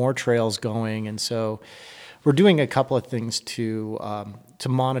get more trails going. And so we're doing a couple of things to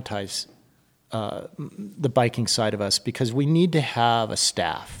monetize the biking side of us, because we need to have a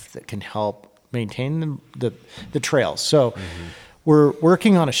staff that can help maintain the trails. So we're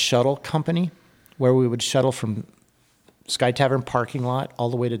working on a shuttle company where we would shuttle from Sky Tavern parking lot all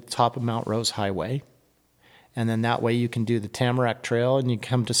the way to the top of Mount Rose Highway. And then that way you can do the Tamarack Trail and you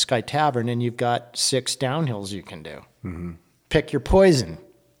come to Sky Tavern and you've got 6 downhills you can do. Pick your poison,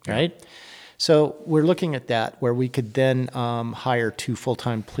 right? So we're looking at that where we could then hire 2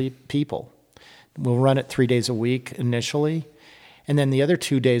 full-time people. We'll run it 3 days a week initially. And then the other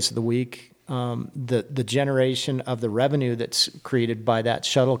 2 days of the week, the generation of the revenue that's created by that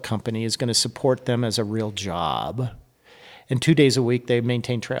shuttle company is going to support them as a real job. And 2 days a week, they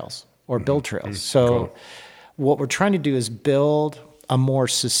maintain trails or build trails. So what we're trying to do is build a more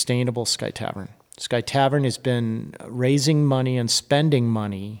sustainable Sky Tavern. Sky Tavern has been raising money and spending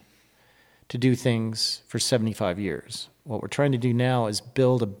money to do things for 75 years. What we're trying to do now is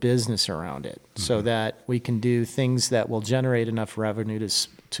build a business around it so that we can do things that will generate enough revenue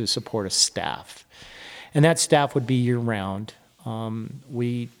to support a staff. And that staff would be year-round. 4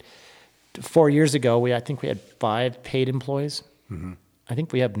 years ago, I think we had 5 paid employees. I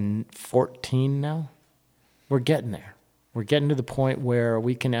think we have 14 now. We're getting there. We're getting to the point where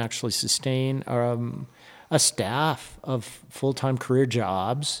we can actually sustain a staff of full-time career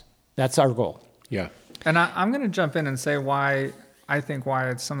jobs. That's our goal. Yeah. And I'm going to jump in and say why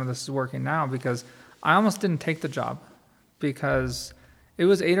some of this is working now, because I almost didn't take the job because it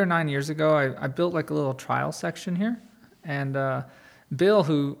was 8 or 9 years ago. I built like a little trial section here, and Bill,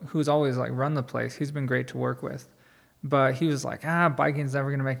 who's always like run the place, he's been great to work with, but he was like, biking's never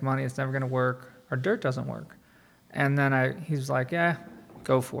going to make money. It's never going to work. Our dirt doesn't work. And then he was like, yeah,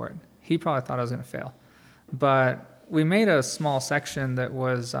 go for it. He probably thought I was going to fail, but we made a small section that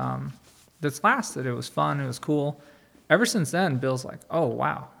was, that's lasted. It was fun. It was cool. Ever since then, Bill's like, oh,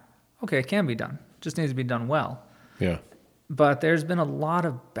 wow. Okay, it can be done. Just needs to be done well. Yeah. But there's been a lot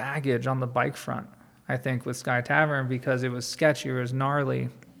of baggage on the bike front, I think, with Sky Tavern, because it was sketchy, it was gnarly,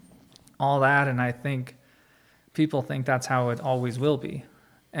 all that. And I think people think that's how it always will be.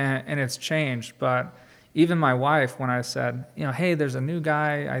 And it's changed. But even my wife, when I said, hey, there's a new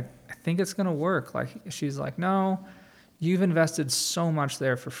guy, I think it's going to work. Like, she's like, no, you've invested so much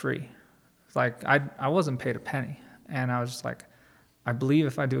there for free. Like, I wasn't paid a penny. And I was just like, I believe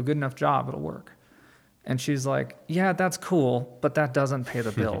if I do a good enough job, it'll work. And she's like, yeah, that's cool, but that doesn't pay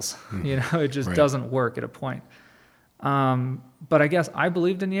the bills. It just doesn't work at a point. But I guess I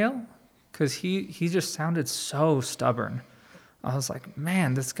believed in Yale because he just sounded so stubborn. I was like,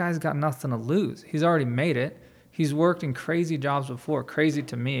 man, this guy's got nothing to lose. He's already made it. He's worked in crazy jobs before, crazy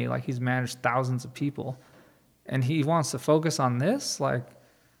to me. Like, he's managed thousands of people. And he wants to focus on this? Like,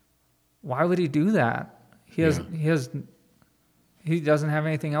 why would he do that? He doesn't have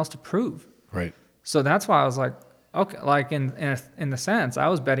anything else to prove. Right. So that's why I was like, okay, like in the sense, I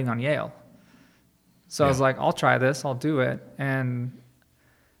was betting on Yale. So I was like, I'll try this, I'll do it. And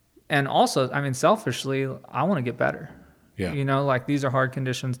also, I mean, selfishly, I want to get better. Yeah. Like, these are hard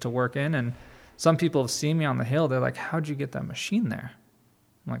conditions to work in. And some people have seen me on the hill. They're like, how'd you get that machine there?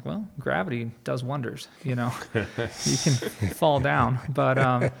 I'm like, well, gravity does wonders. You can fall down,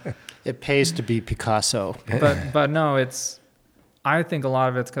 but it pays to be Picasso. But no, I think a lot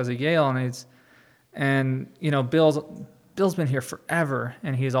of it's because of Yale, and Bill's been here forever,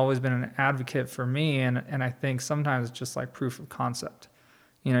 and he's always been an advocate for me, and I think sometimes it's just like proof of concept.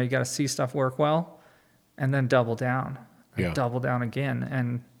 You got to see stuff work well, and then double down, double down again,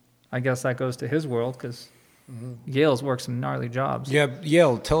 and I guess that goes to his world because Yale's worked some gnarly jobs. Yeah,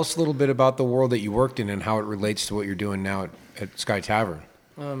 Yale, tell us a little bit about the world that you worked in and how it relates to what you're doing now at Sky Tavern.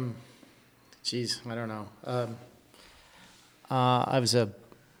 I don't know. I was a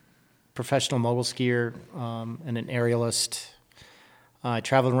professional mogul skier and an aerialist. I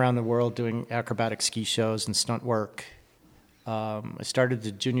traveled around the world doing acrobatic ski shows and stunt work. I started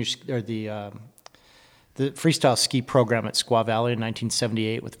the freestyle ski program at Squaw Valley in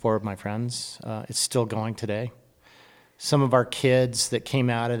 1978 with 4 of my friends. It's still going today. Some of our kids that came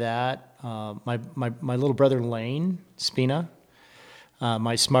out of that, my little brother Lane Spina,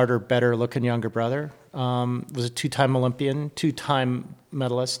 my smarter, better looking younger brother, was a 2-time Olympian, 2-time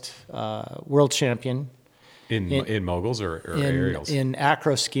medalist, world champion. In moguls or aerials? In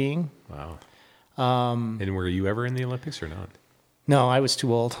acro skiing. Wow. And were you ever in the Olympics or not? No, I was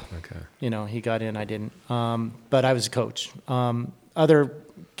too old. Okay. He got in, I didn't. But I was a coach. Other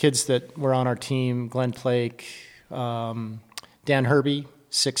kids that were on our team, Glenn Plake, Dan Herby,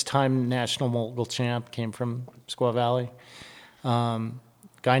 6-time national mogul champ, came from Squaw Valley.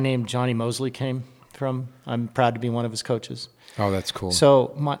 Guy named Johnny Mosley came from. I'm proud to be one of his coaches. Oh, that's cool.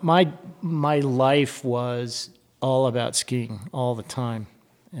 So my life was all about skiing all the time.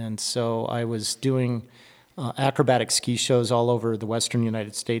 And so I was doing acrobatic ski shows all over the western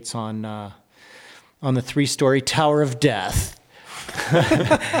United States on the 3-story Tower of Death.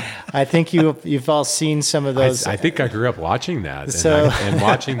 I think you've all seen some of those. I think I grew up watching that, So- and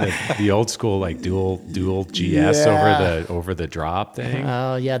watching the old school like dual GS over the drop thing.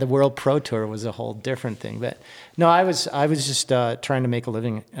 Oh yeah, the World Pro Tour was a whole different thing. But no, I was just trying to make a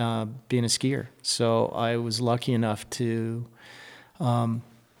living being a skier. So I was lucky enough to, I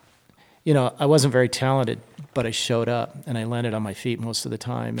wasn't very talented, but I showed up and I landed on my feet most of the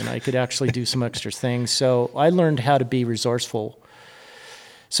time, and I could actually do some extra things. So I learned how to be resourceful.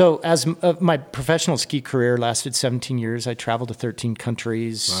 So as my professional ski career lasted 17 years, I traveled to 13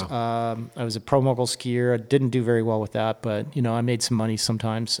 countries. Wow. I was a pro mogul skier. I didn't do very well with that, but I made some money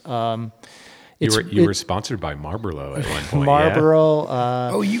sometimes. You were sponsored by Marlboro at one point.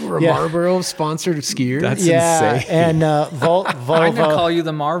 Marlboro. You were a Marlboro sponsored skier? That's yeah, insane. and Volvo. I'm gonna call you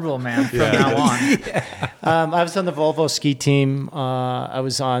the Marble Man from now on. I was on the Volvo ski team.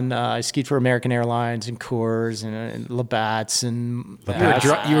 I skied for American Airlines and Coors and Labatt's and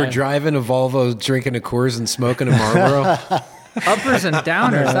You were driving a Volvo, drinking a Coors and smoking a Marlboro? Uppers and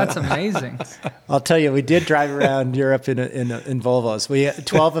downers. That's amazing. I'll tell you, we did drive around Europe in Volvos. We had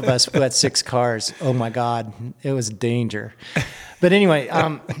 12 of us who had 6 cars. Oh my God, it was danger. But anyway,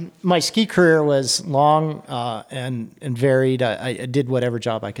 my ski career was long and varied. I did whatever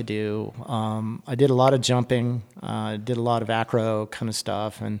job I could do. I did a lot of jumping. I did a lot of acro kind of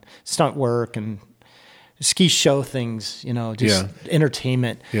stuff and stunt work and ski show things, just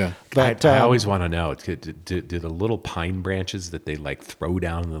entertainment. Yeah. But I always want to know, do the little pine branches that they like throw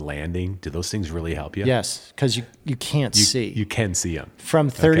down the landing, do those things really help you? yes, because you can't see. You can see them. From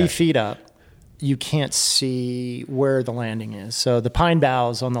 30 Okay. feet up, you can't see where the landing is. So the pine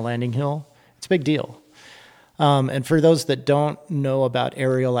boughs on the landing hill, it's a big deal. And for those that don't know about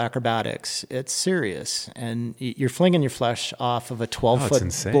aerial acrobatics, it's serious. And you're flinging your flesh off of a 12-foot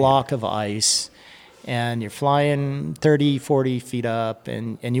insane. block of ice, and you're flying 30, 40 feet up,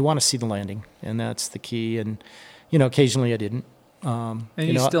 and you want to see the landing. And that's the key. And, occasionally I didn't. And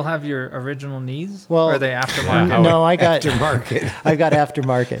you still have your original knees? Well, or are they aftermarket? No, I got Aftermarket. I've got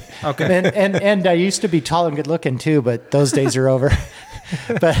aftermarket. Okay. And I used to be tall and good looking too, but those days are over.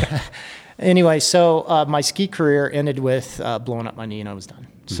 But anyway, so my ski career ended with blowing up my knee, and I was done.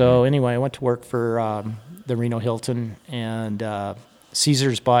 So anyway, I went to work for the Reno Hilton, and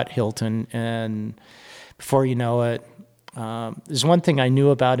Caesars bought Hilton, and before you know it, there's one thing I knew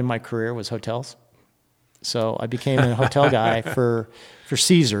about in my career was hotels. So I became a hotel guy for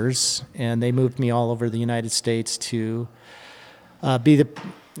Caesars, and they moved me all over the United States to be the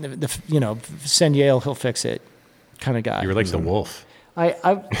send Yale, he'll fix it kind of guy. You were like the wolf.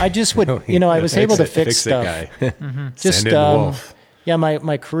 I just would, I was able to fix stuff. Fix it guy. Just Send in the wolf. Yeah,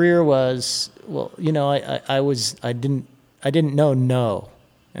 my career was I didn't know no,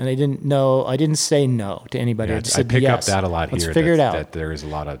 and I didn't say no to anybody. Yeah, I just I said pick yes. up that a lot Let's here. figure it out. That there is a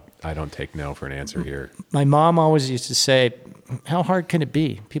lot of I don't take no for an answer here. My mom always used to say, how hard can it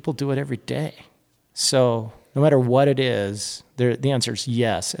be? People do it every day. So no matter what it is, the answer is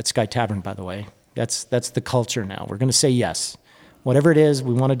yes. At Sky Tavern, by the way. That's the culture now. We're going to say yes. Whatever it is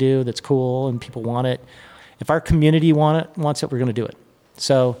we want to do that's cool and people want it. If our community wants it, we're going to do it.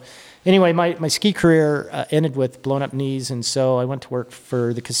 So anyway, my ski career ended with blown up knees, and so I went to work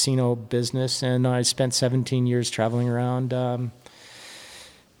for the casino business, and I spent 17 years traveling around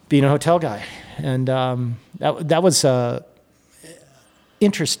being a hotel guy. And that was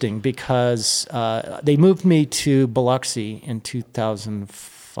interesting because they moved me to Biloxi in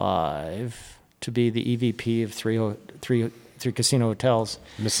 2005 to be the EVP of three casino hotels.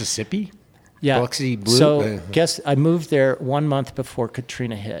 Mississippi? Yeah. Biloxi Blue? So I moved there 1 month before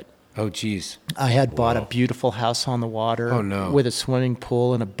Katrina hit. Oh, geez. I had bought a beautiful house on the water with a swimming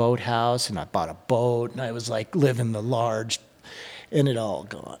pool and a boathouse, and I bought a boat, and I was like living the large, and it all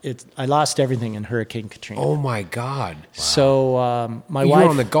gone. I lost everything in Hurricane Katrina. Oh, my God. Wow. So my you wife... were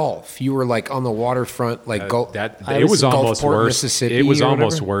on the Gulf. You were like on the waterfront, like Gulf. It was almost Gulfport, worse. Mississippi, It was or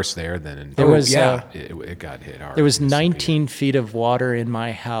almost whatever? worse there than in. It got hit hard. There was in Mississippi. 19 feet of water in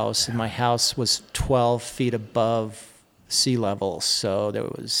my house, and my house was 12 feet above sea level, so there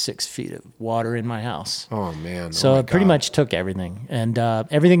was 6 feet of water in my house. Oh, man. So it pretty much took everything. And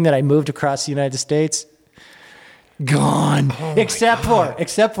everything that I moved across the United States, gone. Except for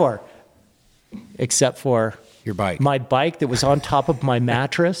Your bike. My bike that was on top of my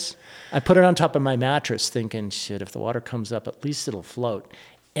mattress. I put it on top of my mattress thinking, shit, if the water comes up, at least it'll float.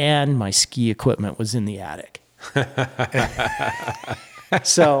 And my ski equipment was in the attic.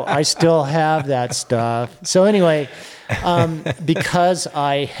 So I still have that stuff. So anyway, because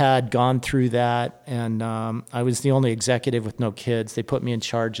I had gone through that and I was the only executive with no kids, they put me in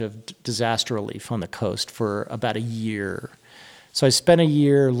charge of disaster relief on the coast for about a year. So I spent a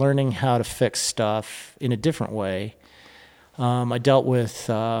year learning how to fix stuff in a different way. I dealt with...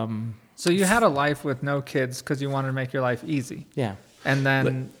 So you had a life with no kids because you wanted to make your life easy. Yeah. And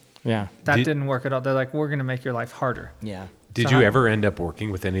then that didn't work at all. They're like, we're going to make your life harder. Yeah. Did you ever end up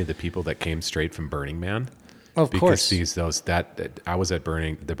working with any of the people that came straight from Burning Man? Of course. Because I was at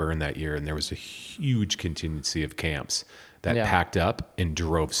the Burn that year, and there was a huge contingency of camps that packed up and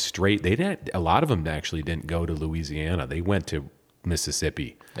drove straight. A lot of them actually didn't go to Louisiana. They went to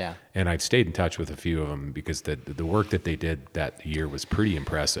Mississippi. Yeah. And I've stayed in touch with a few of them because the work that they did that year was pretty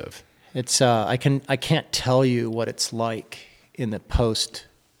impressive. It's I can't tell you what it's like in the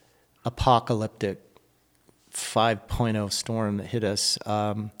post-apocalyptic 5.0 storm that hit us.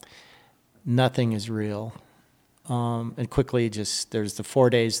 Nothing is real. And quickly, there's the 4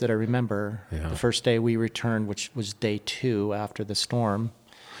 days that I remember. Yeah. The first day we returned, which was day 2 after the storm.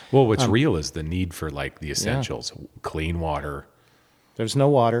 Well, what's real is the need for like the essentials, clean water. There's no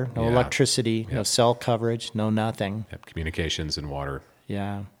water, no electricity, no cell coverage, no nothing. Communications and water.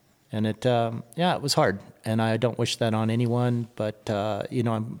 Yeah. And it was hard. And I don't wish that on anyone, but,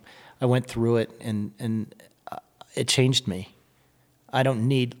 I went through it and it changed me. I don't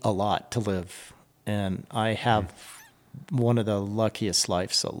need a lot to live. And I have one of the luckiest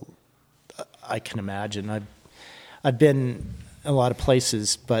lives so I can imagine. I've been a lot of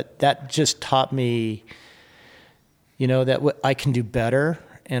places, but that just taught me, that I can do better,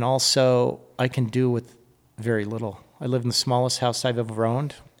 and also I can do with very little. I live in the smallest house I've ever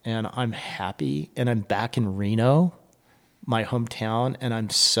owned, and I'm happy, and I'm back in Reno, my hometown, and I'm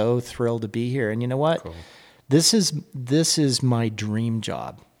so thrilled to be here. And you know what? Cool. This is my dream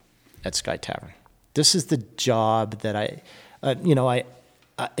job at Sky Tavern. This is the job that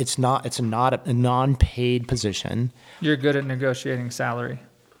it's not a non-paid position. You're good at negotiating salary.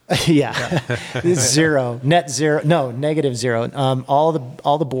 Yeah. Net zero. No, negative zero. All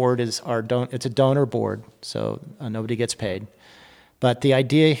the board it's a donor board, so nobody gets paid. But the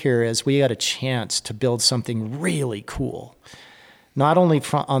idea here is we got a chance to build something really cool. Not only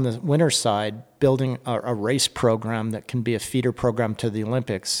on the winter side, building a race program that can be a feeder program to the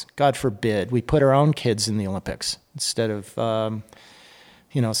Olympics. God forbid we put our own kids in the Olympics instead of some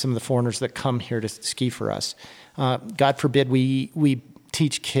of the foreigners that come here to ski for us. God forbid we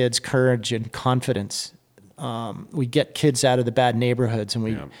teach kids courage and confidence. We get kids out of the bad neighborhoods,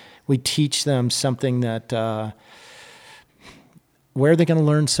 and we teach them something that. Where are they going to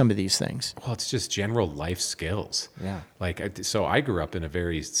learn some of these things? Well, it's just general life skills. Yeah. So I grew up in a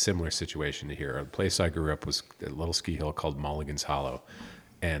very similar situation to here. The place I grew up was a little ski hill called Mulligan's Hollow.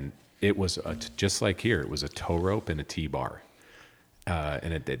 And it was just like here. It was a tow rope and a T-bar.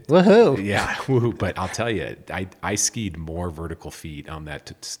 And it did. Woohoo. Yeah, woohoo. But I'll tell you, I skied more vertical feet on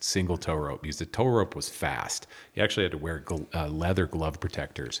that single tow rope because the tow rope was fast. You actually had to wear leather glove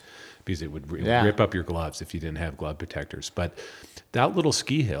protectors because it would rip up your gloves if you didn't have glove protectors. But that little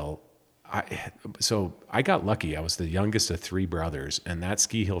ski hill, I got lucky. I was the youngest of 3 brothers, and that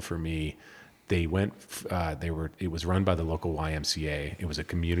ski hill for me, it was run by the local YMCA. It was a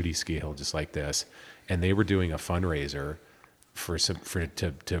community ski hill just like this, and they were doing a fundraiser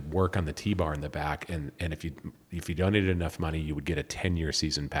to work on the T-bar in the back, and if you donated enough money, you would get a 10-year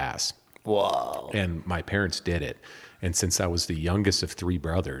season pass. Whoa! And my parents did it, and since I was the youngest of 3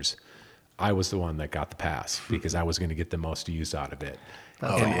 brothers, I was the one that got the pass because I was going to get the most use out of it.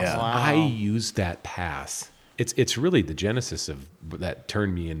 That's awesome. Yeah! Wow. I used that pass. It's really the genesis of that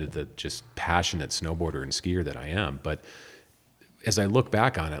turned me into the just passionate snowboarder and skier that I am. But as I look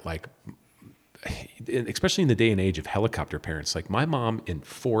back on it, like, especially in the day and age of helicopter parents, like my mom in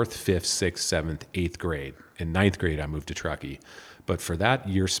 4th, 5th, 6th, 7th, 8th grade. In 9th grade, I moved to Truckee. But for that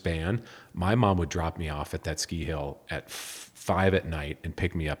year span, my mom would drop me off at that ski hill at 5 at night and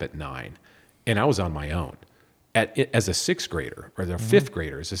pick me up at 9. And I was on my own as a 6th grader, or the 5th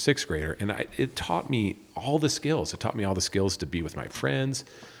grader as a 6th grader. And it taught me all the skills. It taught me all the skills to be with my friends,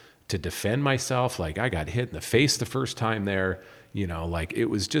 to defend myself. Like I got hit in the face the first time there. It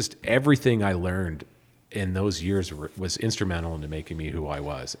was just everything I learned in those years was instrumental into making me who I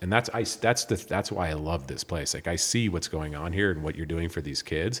was. And that's why I love this place. Like I see what's going on here and what you're doing for these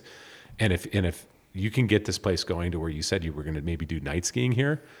kids. And if you can get this place going to where you said you were going to maybe do night skiing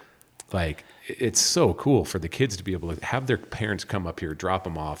here, like, it's so cool for the kids to be able to have their parents come up here, drop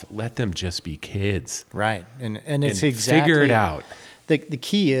them off, let them just be kids. Right. And it's and exactly. Figure it out. The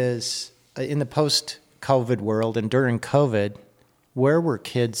key is in the post-COVID world and during COVID, where were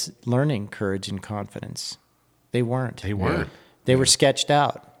kids learning courage and confidence? They weren't. They weren't. They were sketched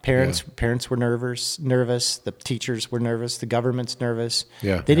out. Parents were nervous. The teachers were nervous. The government's nervous.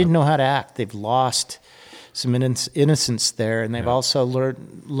 Yeah. They didn't know how to act. They've lost some innocence there, and they've also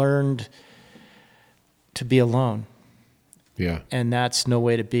learned to be alone. Yeah. And that's no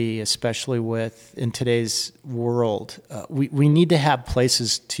way to be, especially in today's world. We need to have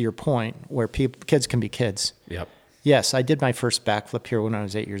places, to your point, where kids can be kids. Yep. Yes, I did my first backflip here when I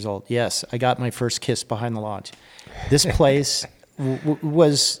was 8 years old. Yes, I got my first kiss behind the lodge. This place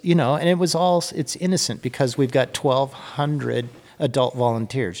was, and it's innocent because we've got 1,200 adult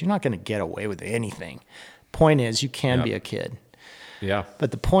volunteers. You're not going to get away with anything. Point is, you can be a kid. Yeah. But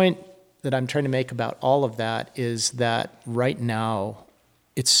the point that I'm trying to make about all of that is that right now,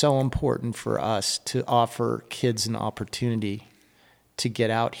 it's so important for us to offer kids an opportunity to get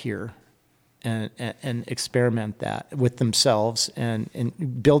out here and experiment that with themselves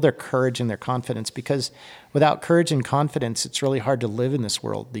and build their courage and their confidence, because without courage and confidence, it's really hard to live in this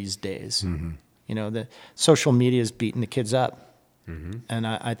world these days. Mm-hmm. The social media is beating the kids up. Mm-hmm. And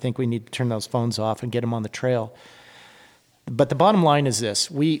I think we need to turn those phones off and get them on the trail. But the bottom line is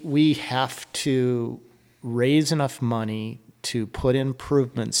this: we have to raise enough money to put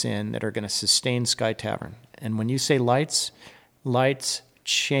improvements in that are going to sustain Sky Tavern. And when you say lights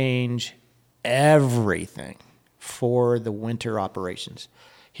change everything for the winter operations.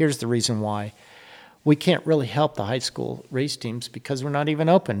 Here's the reason why. We can't really help the high school race teams because we're not even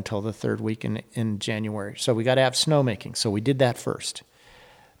open until the third week in January. So we got to have snowmaking. So we did that first.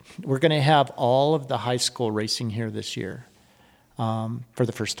 We're going to have all of the high school racing here this year for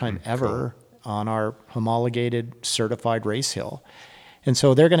the first time ever on our homologated certified race hill. And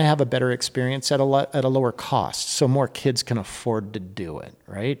so they're going to have a better experience at a lower cost, so more kids can afford to do it,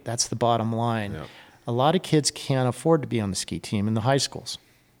 right? That's the bottom line. Yep. A lot of kids can't afford to be on the ski team in the high schools.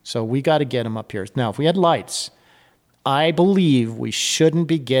 So we got to get them up here. Now, if we had lights, I believe we shouldn't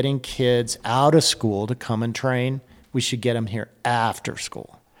be getting kids out of school to come and train. We should get them here after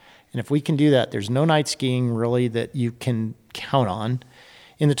school. And if we can do that, there's no night skiing really that you can count on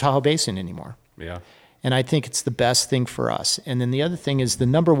in the Tahoe Basin anymore. Yeah. And I think it's the best thing for us. And then the other thing is the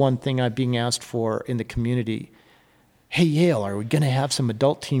number one thing I'm being asked for in the community, hey, Yale, are we going to have some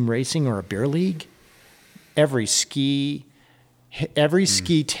adult team racing or a beer league? Every ski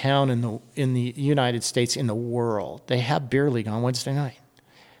town in the United States, in the world, they have beer league on Wednesday night.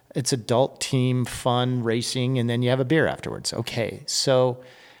 It's adult team fun racing, and then you have a beer afterwards. Okay, so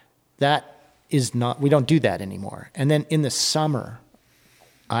that is not, we don't do that anymore. And then in the summer,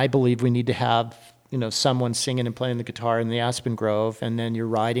 I believe we need to have someone singing and playing the guitar in the Aspen Grove, and then you're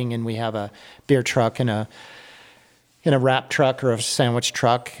riding, and we have a beer truck and a wrap truck or a sandwich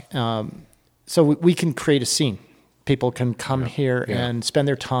truck. So we can create a scene. People can come here and spend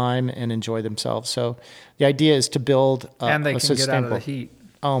their time and enjoy themselves. So the idea is to build and they can get out of the heat.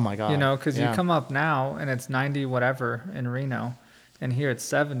 Oh my God! Because you come up now and it's 90 whatever in Reno, and here it's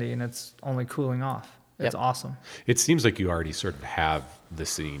 70 and it's only cooling off. It's awesome. It seems like you already sort of have the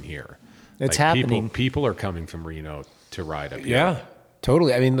scene here. It's happening. People are coming from Reno to ride up here. Yeah,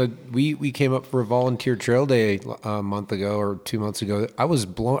 totally. I mean, we came up for a volunteer trail day a month ago or 2 months ago. I was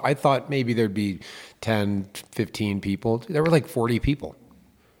blown. I thought maybe there'd be 10, 15 people. There were like 40 people.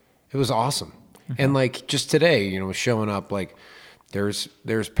 It was awesome. Mm-hmm. And like just today, showing up, like there's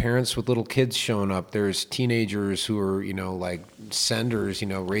parents with little kids showing up. There's teenagers who are, like senders,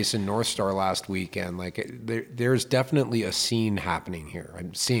 racing North Star last weekend. Like there's definitely a scene happening here.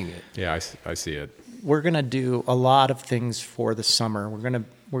 I'm seeing it. Yeah, I see it. We're going to do a lot of things for the summer.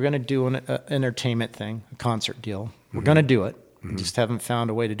 We're going to do an entertainment thing, a concert deal. We're going to do it. We just haven't found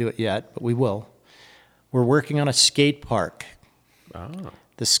a way to do it yet, but we will. We're working on a skate park. Oh.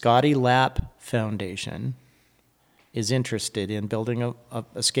 The Scotty Lapp Foundation is interested in building a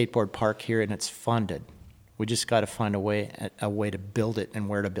skateboard park here, and it's funded. We just got to find a way to build it and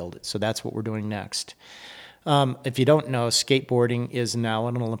where to build it. So that's what we're doing next. If you don't know, skateboarding is now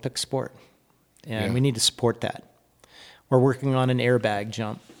an Olympic sport, and we need to support that. We're working on an airbag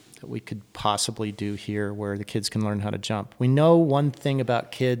jump that we could possibly do here where the kids can learn how to jump. We know one thing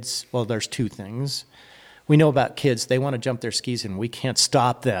about kids. Well, there's two things. We know about kids, they want to jump their skis and we can't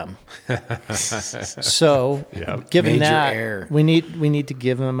stop them. So given Major that, error. we need to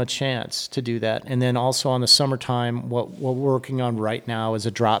give them a chance to do that. And then also on the summertime, what we're working on right now is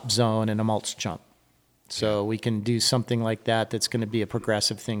a drop zone and a mulch jump. So we can do something like that that's going to be a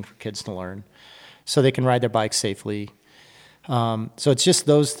progressive thing for kids to learn so they can ride their bikes safely. So it's just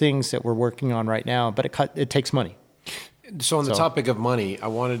those things that we're working on right now, but it takes money. So on the topic of money, I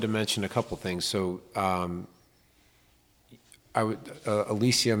wanted to mention a couple things. So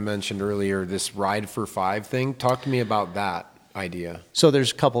Alicia mentioned earlier this Ride for 5 thing. Talk to me about that idea. So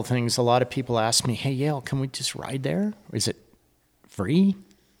there's a couple things. A lot of people ask me, hey, Yale, can we just ride there? Is it free?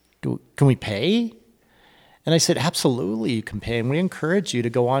 Can we pay? And I said, absolutely, you can pay. And we encourage you to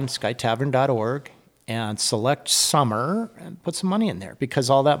go on skytavern.org and select summer and put some money in there, because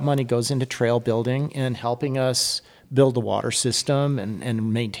all that money goes into trail building and helping us build the water system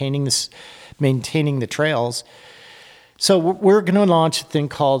and maintaining the trails. So we're going to launch a thing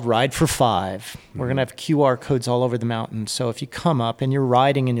called Ride for 5. We're going to have QR codes all over the mountain. So if you come up and you're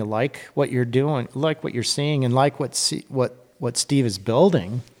riding and you like what you're doing, like what you're seeing, and like what Steve is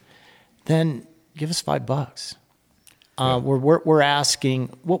building, then give us $5. We're asking.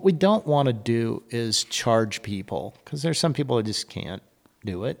 What we don't want to do is charge people, because there's some people that just can't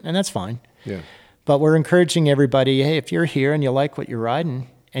do it, and that's fine. Yeah. But we're encouraging everybody. Hey, if you're here and you like what you're riding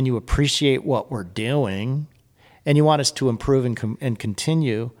and you appreciate what we're doing, and you want us to improve and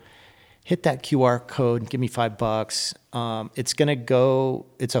continue, hit that QR code and give me $5. It's going to go.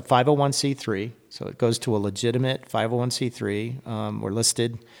 It's a 501c3, so it goes to a legitimate 501c3. We're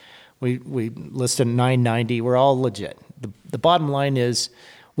listed. We listed 990. We're all legit. The bottom line is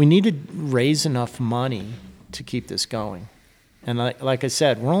we need to raise enough money to keep this going. And like I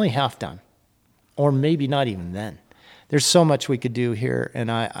said, we're only half done, or maybe not even then. There's so much we could do here,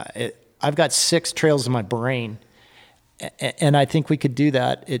 and I've got 6 trails in my brain, and I think we could do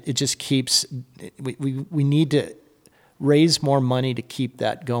that. It just keeps. We need to raise more money to keep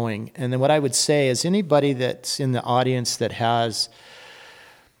that going. And then what I would say is anybody that's in the audience that has.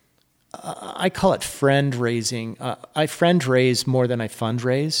 I call it friend raising. I friend raise more than I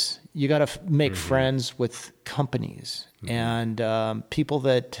fundraise. You got to make friends with companies and people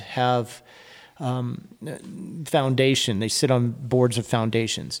that have foundation. They sit on boards of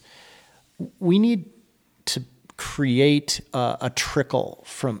foundations. We need to create a trickle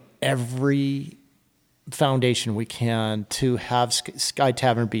from every foundation we can to have Sky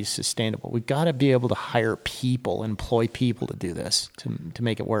Tavern be sustainable. We've got to be able to hire people, employ people to do this, to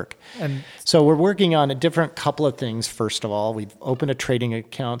make it work. And so we're working on a different couple of things. First of all, we've opened a trading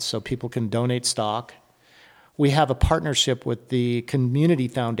account so people can donate stock. We have a partnership with the Community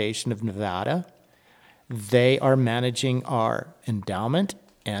Foundation of Nevada. They are managing our endowment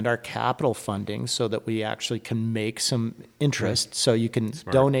and our capital funding so that we actually can make some interest. So you can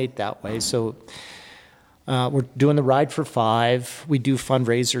donate that way. So we're doing the Ride for 5. We do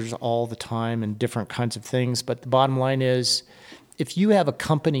fundraisers all the time and different kinds of things. But the bottom line is, if you have a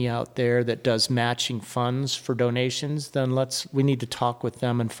company out there that does matching funds for donations, then we need to talk with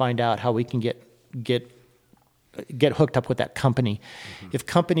them and find out how we can get hooked up with that company. If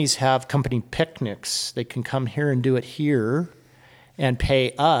companies have company picnics, they can come here and do it here and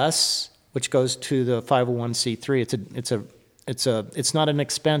pay us, which goes to the 501c3. It's not an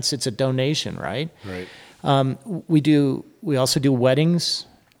expense, it's a donation, right? Right. We also do weddings,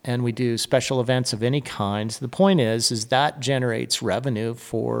 and we do special events of any kind. The point is that generates revenue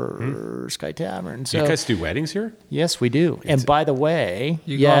for Sky Tavern. So, you guys do weddings here? Yes, we do. And by the way,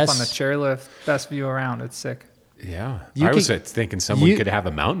 you go up on the chairlift, best view around. It's sick. Yeah. I was thinking someone could have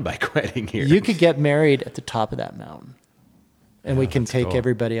a mountain bike wedding here. You could get married at the top of that mountain, and we can take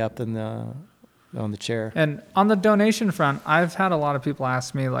everybody up on the chair. And on the donation front, I've had a lot of people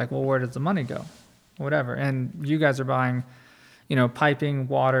ask me, like, well, where does the money go? Whatever. And you guys are buying, piping,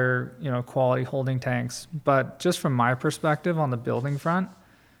 water, quality holding tanks. But just from my perspective on the building front,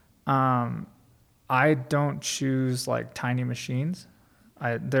 I don't choose like tiny machines.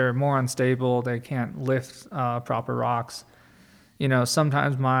 They're more unstable. They can't lift proper rocks.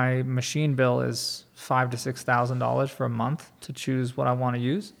 Sometimes my machine bill is $5,000 to $6,000 for a month to choose what I want to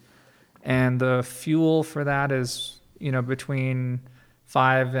use. And the fuel for that is, between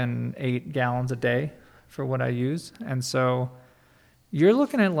 5 and 8 gallons a day for what I use. And so you're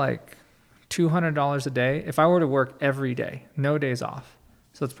looking at like $200 a day if I were to work every day, no days off.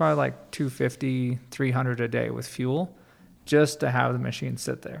 So it's probably like $250, $300 a day with fuel just to have the machine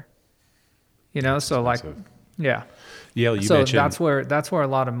sit there. That's so expensive. like, yeah. Yeah, you so mentioned that's where a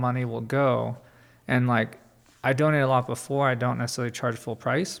lot of money will go. And like, I donate a lot before. I don't necessarily charge full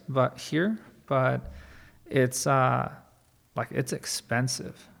price, but it's it's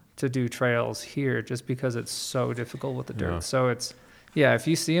expensive to do trails here just because it's so difficult with the dirt. Yeah. So if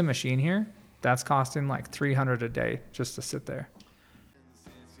you see a machine here, that's costing like $300 a day just to sit there.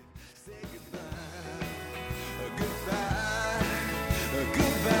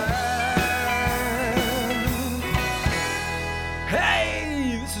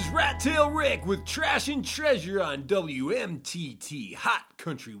 Cattail Rick with Trash and Treasure on WMTT Hot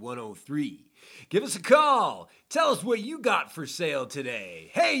Country 103. Give us a call. Tell us what you got for sale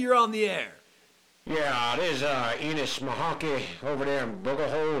today. Hey, you're on the air. Yeah, there's Enos Mahonky over there in Booger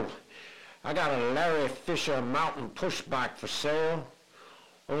Hole. I got a Larry Fisher mountain push bike for sale.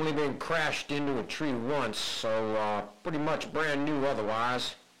 Only been crashed into a tree once, so pretty much brand new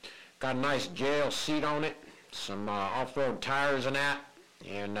otherwise. Got a nice jail seat on it, some off-road tires and that,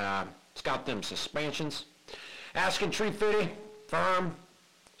 and it's got them suspensions. Asking $350, firm,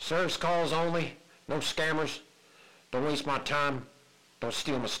 service calls only, no scammers. Don't waste my time, don't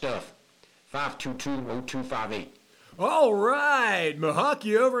steal my stuff. 522-0258. All right,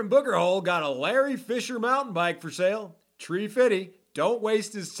 Mahonky over in Booger Hole got a Larry Fisher mountain bike for sale. $350. Don't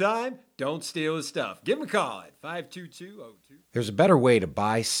waste his time. Don't steal his stuff. Give him a call at 522-02. There's a better way to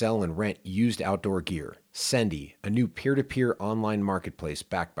buy, sell, and rent used outdoor gear. Sendy, a new peer-to-peer online marketplace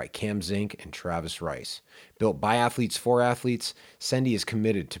backed by Cam Zink and Travis Rice. Built by athletes for athletes, Sendy is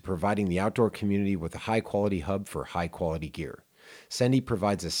committed to providing the outdoor community with a high-quality hub for high-quality gear. Sendy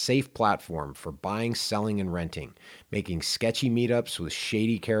provides a safe platform for buying, selling, and renting, making sketchy meetups with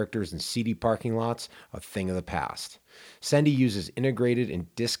shady characters and seedy parking lots a thing of the past. Sendy uses integrated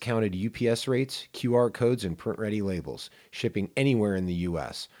and discounted UPS rates, QR codes, and print-ready labels, shipping anywhere in the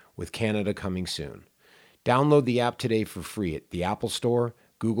U.S., with Canada coming soon. Download the app today for free at the Apple Store,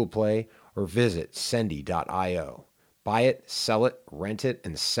 Google Play, or visit sendy.io. Buy it, sell it, rent it,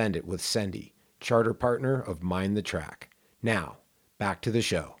 and send it with Sendy, charter partner of Mind the Track. Now, back to the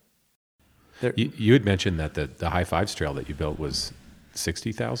show. You had mentioned that the High Fives trail that you built was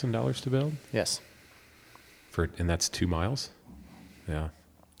 $60,000 to build? Yes. And that's 2 miles? Yeah.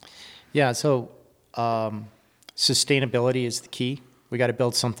 Yeah, so sustainability is the key. We got to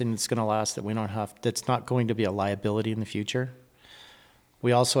build something that's going to last, that we don't have, that's not going to be a liability in the future.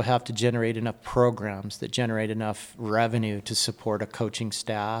 We also have to generate enough programs that generate enough revenue to support a coaching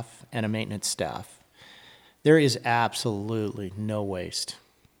staff and a maintenance staff. There is absolutely no waste.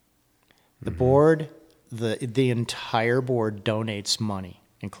 The board, the entire board donates money,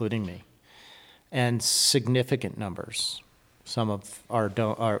 including me, and significant numbers. Some of our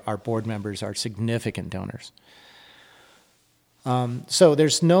board members are significant donors. So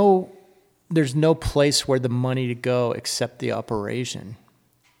there's no place where the money to go except the operation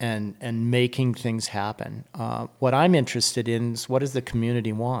and making things happen. What I'm interested in is, what does the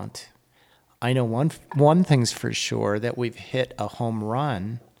community want? I know one thing's for sure, that we've hit a home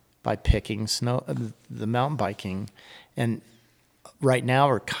run by picking the mountain biking, and right now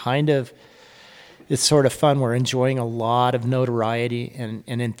we're it's sort of fun. We're enjoying a lot of notoriety and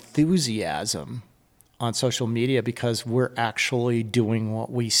enthusiasm on social media because we're actually doing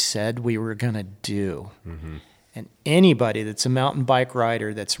what we said we were going to do. Mm-hmm. And anybody that's a mountain bike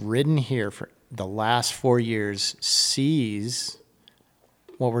rider that's ridden here for the last 4 years sees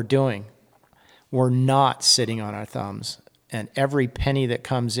what we're doing. We're not sitting on our thumbs, and every penny that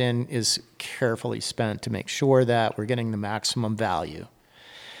comes in is carefully spent to make sure that we're getting the maximum value.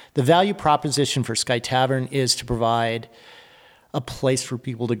 The value proposition for Sky Tavern is to provide a place for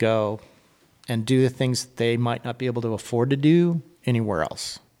people to go and do the things that they might not be able to afford to do anywhere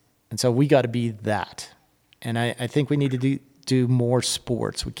else. And so we got to be that. And I think we need to do more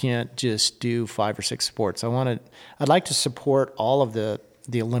sports. We can't just do 5 or 6 sports. I'd like to support all of the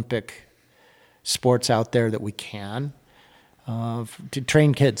Olympic sports out there that we can to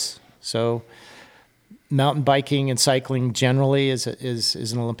train kids. So mountain biking and cycling generally is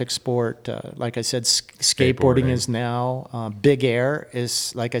an Olympic sport. Like I said, skateboarding is now. Big air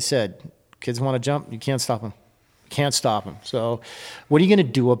is, like I said, kids want to jump, you can't stop them. Can't stop them. So what are you going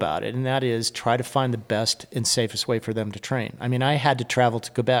to do about it? And that is try to find the best and safest way for them to train. I mean, I had to travel to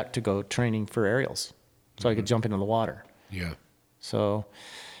Quebec to go training for aerials so I could jump into the water. Yeah. So,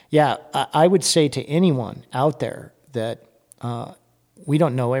 yeah, I would say to anyone out there that we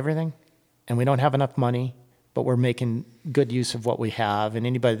don't know everything and we don't have enough money, but we're making good use of what we have, and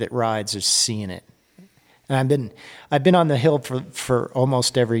anybody that rides is seeing it. And I've been on the hill for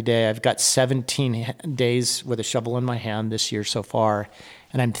almost every day. I've got 17 days with a shovel in my hand this year so far,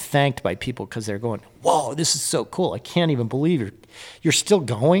 and I'm thanked by people because they're going, "Whoa, this is so cool! I can't even believe you're still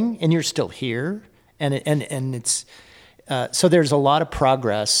going and you're still here." And it's so there's a lot of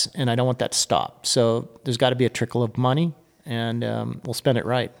progress, and I don't want that to stop. So there's got to be a trickle of money, and we'll spend it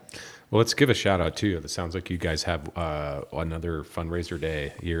right. Well, let's give a shout out too. It sounds like you guys have another fundraiser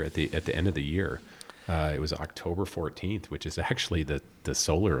day here at the end of the year. It was October 14th, which is actually the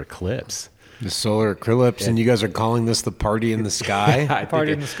solar eclipse. The solar eclipse, and you guys are calling this the party in the sky?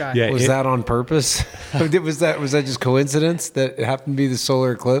 Party in the sky. Yeah, was that on purpose? was that just coincidence that it happened to be the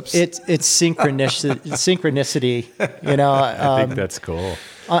solar eclipse? It's synchronicity. You know, I think that's cool.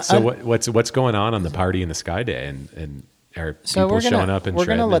 So what's going on the party in the sky day, and are people showing up and we're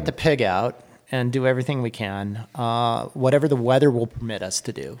going to let the pig out and do everything we can, whatever the weather will permit us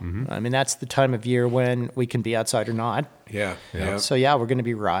to do. I mean, that's the time of year when we can be outside or not. Yeah. So yeah, we're going to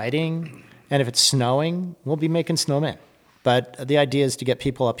be riding. And if it's snowing, we'll be making snowmen. But the idea is to get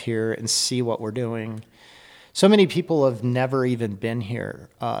people up here and see what we're doing. So many people have never even been here.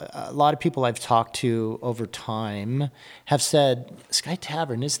 A lot of people I've talked to over time have said, Sky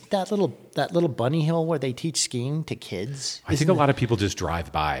Tavern, isn't that little bunny hill where they teach skiing to kids? I think a lot of people just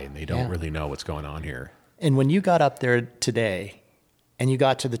drive by and they don't really know what's going on here. And when you got up there today and you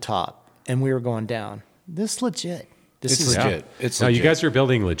got to the top and we were going down, this is legit. It's legit. It's no, legit. you guys are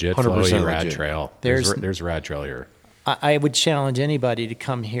building legit 100% flowy rad legit. trail. There's rad trail here. I would challenge anybody to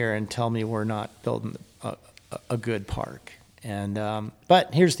come here and tell me we're not building a good park. And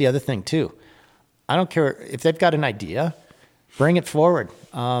but here's the other thing too. I don't care if they've got an idea, bring it forward.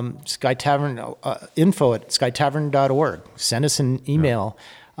 Sky Tavern info at skytavern.org. Send us an email.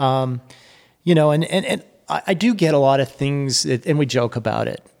 You know, and I do get a lot of things, and we joke about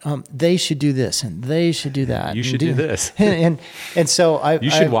it. They should do this, and they should do that. You should do this, and so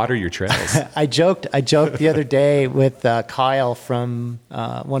you should water your trails. I joked the other day with Kyle from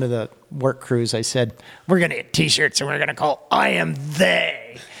one of the work crews. I said, we're going to get T-shirts, and we're going to call "I am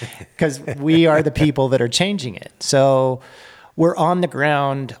they," because we are the people that are changing it. So we're on the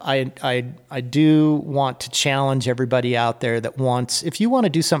ground. I do want to challenge everybody out there that wants. If you want to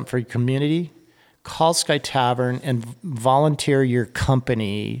do something for your community, call Sky Tavern and volunteer your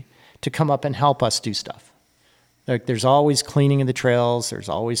company to come up and help us do stuff. Like there's always cleaning of the trails. There's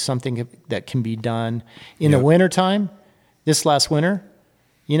always something that can be done. In the wintertime, this last winter,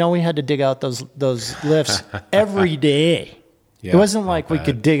 you know, we had to dig out those lifts every day. It wasn't like we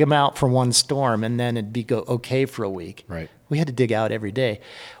could dig them out for one storm and then it'd be okay for a week. Right. We had to dig out every day.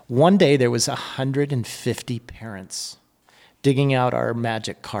 One day there was 150 parents digging out our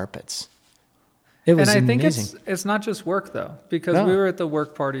magic carpets. It was amazing. I think it's not just work though, because we were at the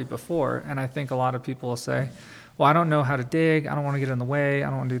work party before, and I think a lot of people will say, "Well, I don't know how to dig. I don't want to get in the way. I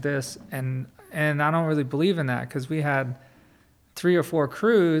don't want to do this," and I don't really believe in that because we had 3 or 4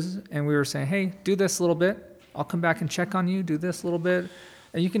 crews, and we were saying, "Hey, do this a little bit. I'll come back and check on you. Do this a little bit,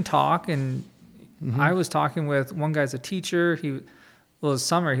 and you can talk." And I was talking with one guy's a teacher. It was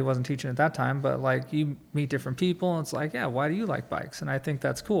summer. He wasn't teaching at that time, but like you meet different people, and it's like, yeah, why do you like bikes? And I think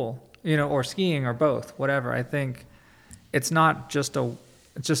that's cool. You know, or skiing or both, whatever. I think it's not just a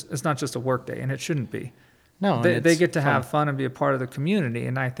work day, and it shouldn't be. No, they get to have fun and be a part of the community,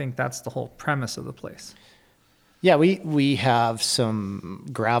 and I think that's the whole premise of the place. Yeah, we have some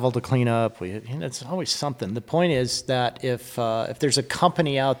gravel to clean up. It's always something. The point is that if there's a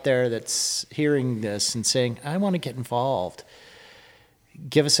company out there that's hearing this and saying, I want to get involved,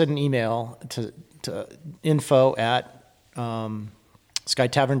 give us an email to info at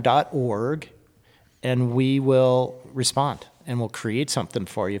skytavern.org, and we will respond, and we'll create something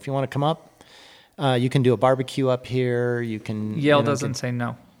for you. If you want to come up, you can do a barbecue up here. You can. Yale doesn't say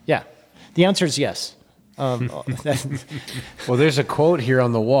no. Yeah. The answer is yes. Well, there's a quote here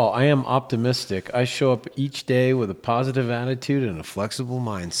on the wall. I am optimistic. I show up each day with a positive attitude and a flexible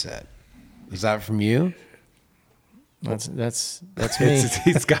mindset. Is that from you? That's me.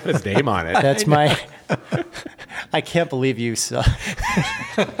 He's got his name on it. That's my. I can't believe you. So.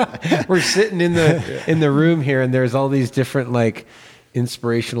 We're sitting in the room here, and there's all these different like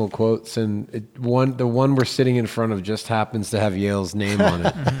inspirational quotes, and the one we're sitting in front of just happens to have Yale's name on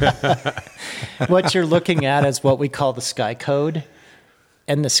it. What you're looking at is what we call the Sky Code,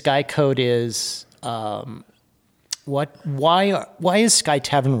 and the Sky Code is why is Sky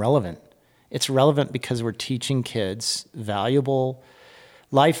Tavern relevant? It's relevant because we're teaching kids valuable,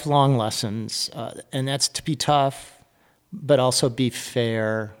 lifelong lessons, and that's to be tough, but also be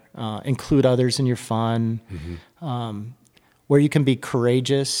fair, include others in your fun, where you can be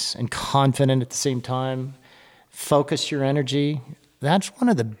courageous and confident at the same time, focus your energy. That's one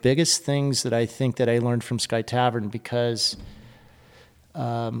of the biggest things that I think that I learned from Sky Tavern, because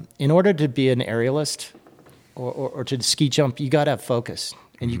in order to be an aerialist or to ski jump, you got to have focus.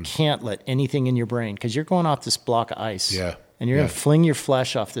 And you can't let anything in your brain, because you're going off this block of ice. Yeah. And you're going to fling your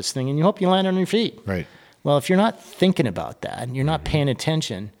flesh off this thing, and you hope you land on your feet. Right. Well, if you're not thinking about that, and you're not paying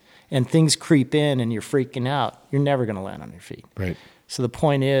attention, and things creep in and you're freaking out, you're never going to land on your feet. Right. So the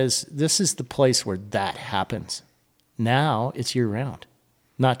point is, this is the place where that happens. Now it's year round,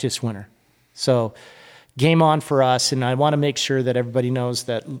 not just winter. So game on for us. And I want to make sure that everybody knows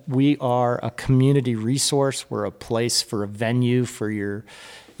that we are a community resource. We're a place for a venue for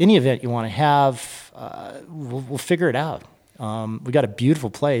any event you want to have. We'll figure it out. We got a beautiful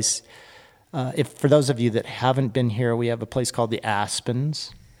place. For those of you that haven't been here, we have a place called the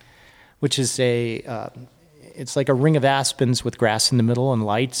Aspens, which is it's like a ring of aspens with grass in the middle and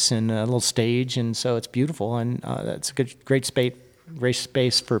lights and a little stage, and so it's beautiful, and it's a great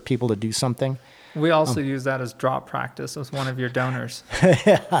space for people to do something. We also use that as drop practice with one of your donors.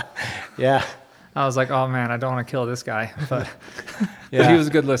 Yeah. I was like, oh man, I don't want to kill this guy, but he was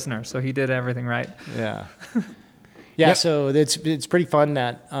a good listener, so he did everything right. Yeah. Yeah. So it's pretty fun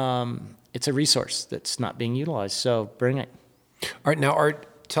that it's a resource that's not being utilized. So bring it. All right, now Art,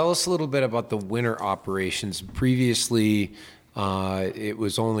 tell us a little bit about the winter operations. Previously, it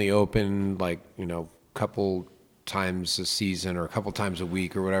was only open couple times a season or a couple times a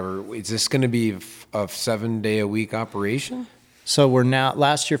week or whatever. Is this going to be a 7-day-a-week operation? So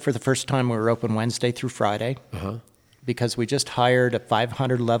last year for the first time, we were open Wednesday through Friday because we just hired a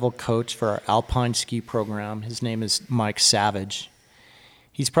 500 level coach for our alpine ski program. His name is Mike Savage.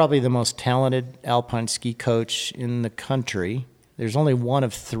 He's probably the most talented alpine ski coach in the country. There's only one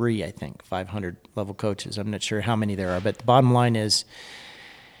of 3, I think, 500 level coaches. I'm not sure how many there are, but the bottom line is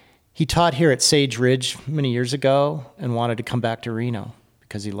he taught here at Sage Ridge many years ago and wanted to come back to Reno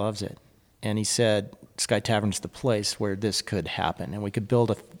because he loves it. And he said, Sky Tavern's the place where this could happen, and we could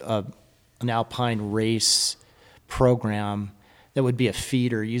build an alpine race program that would be a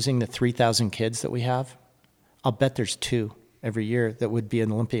feeder using the 3,000 kids that we have. I'll bet there's 2 every year that would be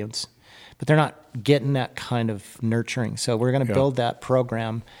Olympians, but they're not getting that kind of nurturing. So we're going to build that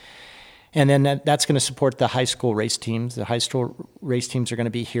program, and then that's going to support the high school race teams. The high school race teams are going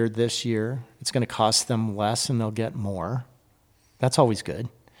to be here this year. It's going to cost them less, and they'll get more. That's always good,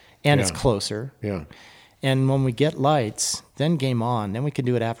 and it's closer. Yeah. And when we get lights, then game on. Then we can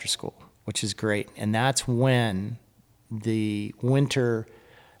do it after school, which is great. And that's when the winter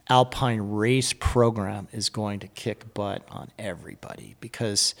alpine race program is going to kick butt on everybody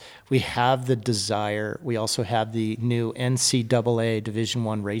because we have the desire. We also have the new NCAA Division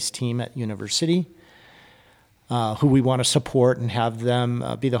I race team at university who we want to support and have them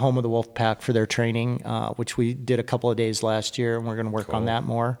be the home of the Wolf Pack for their training, which we did a couple of days last year, and we're going to work on that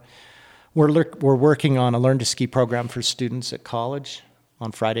more. We're working on a Learn to Ski program for students at college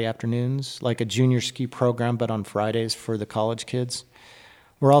on Friday afternoons, like a junior ski program, but on Fridays for the college kids.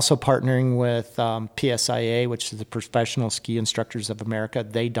 We're also partnering with PSIA, which is the Professional Ski Instructors of America.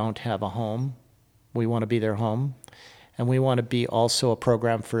 They don't have a home. We want to be their home. And we want to be also a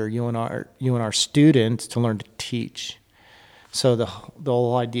program for UNR students to learn to teach. So the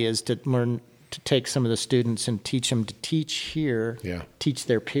whole idea is to learn to take some of the students and teach them to teach here, teach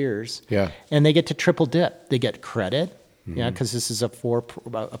their peers. Yeah. And they get to triple dip. They get credit. Because this is a 4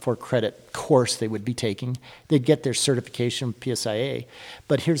 credit course they would be taking. They'd get their certification from PSIA.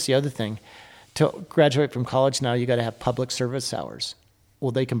 But here's the other thing. To graduate from college now, you got to have public service hours.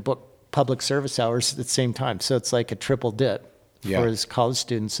 Well, they can book public service hours at the same time. So it's like a triple dip for his college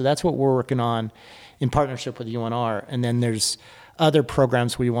students. So that's what we're working on in partnership with UNR. And then there's other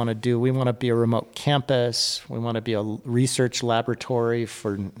programs we want to do. We want to be a remote campus. We want to be a research laboratory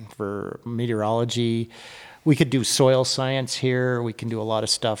for meteorology. We could do soil science here. We can do a lot of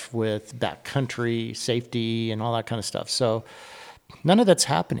stuff with backcountry safety and all that kind of stuff. So none of that's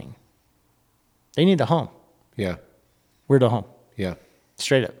happening. They need a home. Yeah. We're the home. Yeah.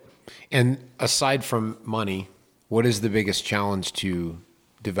 Straight up. And aside from money, what is the biggest challenge to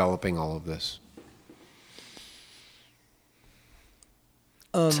developing all of this?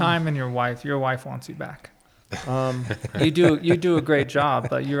 Time and your wife. Your wife wants you back. You do a great job,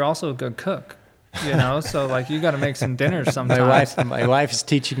 but you're also a good cook. So like you got to make some dinners sometimes. My wife is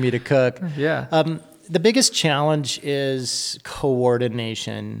teaching me to cook. Yeah. The biggest challenge is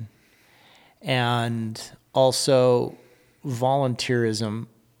coordination, and also volunteerism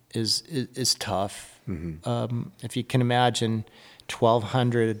is tough. Mm-hmm. If you can imagine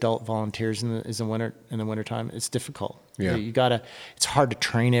 1,200 adult volunteers in the wintertime, it's difficult. Yeah. It's hard to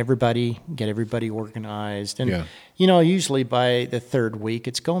train everybody, get everybody organized, and usually by the 3rd week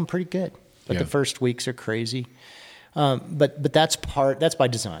it's going pretty good. But the first weeks are crazy. But that's by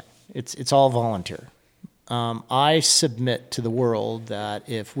design. It's all volunteer. I submit to the world that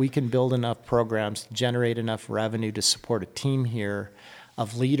if we can build enough programs, generate enough revenue to support a team here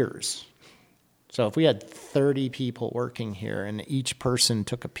of leaders. So if we had 30 people working here and each person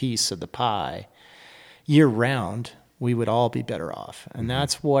took a piece of the pie year round, we would all be better off. And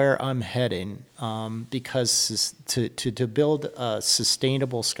that's where I'm heading, because to build a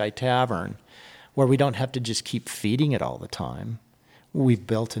sustainable Sky Tavern where we don't have to just keep feeding it all the time, we've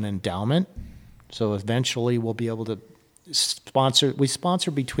built an endowment. So eventually we'll be able to sponsor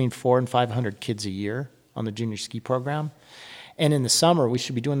between 400 and 500 kids a year on the junior ski program. And in the summer, we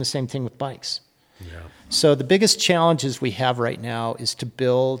should be doing the same thing with bikes. Yeah. So the biggest challenges we have right now is to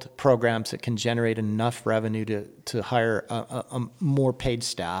build programs that can generate enough revenue to hire a more paid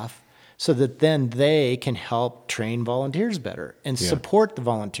staff so that then they can help train volunteers better and support the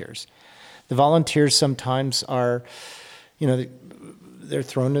volunteers. The volunteers sometimes are, they're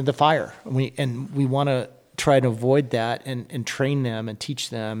thrown into the fire. And we want to try to avoid that and train them and teach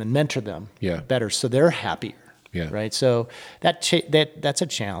them and mentor them better so they're happier. Yeah. Right. So that's a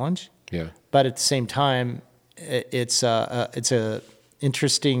challenge. Yeah. But at the same time, it's a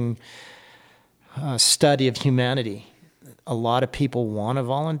interesting study of humanity. A lot of people want to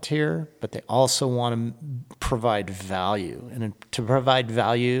volunteer, but they also want to provide value. And to provide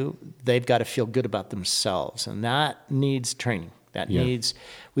value, they've got to feel good about themselves. And that needs training.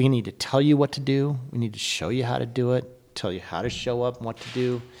 We need to tell you what to do. We need to show you how to do it, tell you how to show up and what to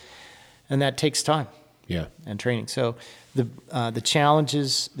do. And that takes time. Yeah. And training. So the other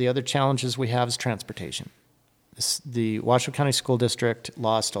challenges we have is transportation. The Washoe County School District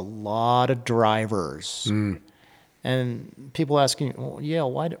lost a lot of drivers. And people asking, well,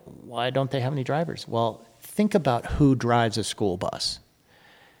 Yale, why don't they have any drivers? Well, think about who drives a school bus.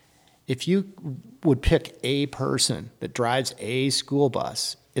 If you would pick a person that drives a school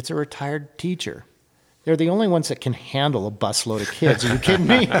bus, it's a retired teacher. They're the only ones that can handle a busload of kids. Are you kidding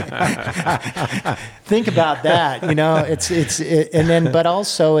me? Think about that. But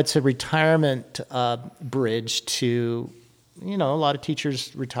also it's a retirement bridge to, a lot of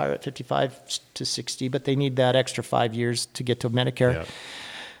teachers retire at 55 to 60, but they need that extra 5 years to get to Medicare. Yep.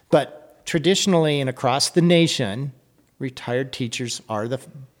 But traditionally and across the nation, retired teachers are the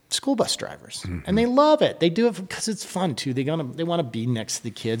school bus drivers, and they love it. They do it because it's fun too. They want to be next to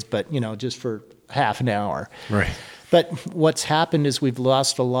the kids, but just for half an hour. Right. But what's happened is we've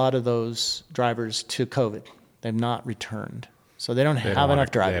lost a lot of those drivers to COVID. They've not returned, so they don't have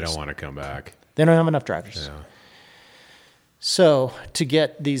enough drivers. They don't want to come back. They don't have enough drivers. Yeah. So to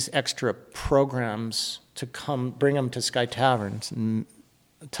get these extra programs to bring them to Sky Taverns,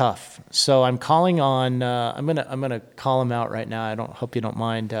 tough. So I'm calling on. I'm gonna call him out right now. Hope you don't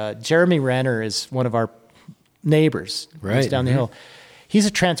mind. Jeremy Renner is one of our neighbors. Right. He's down the hill. He's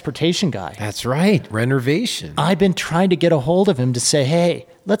a transportation guy. That's right. Renovation. I've been trying to get a hold of him to say, hey,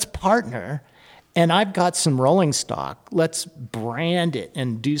 let's partner. And I've got some rolling stock. Let's brand it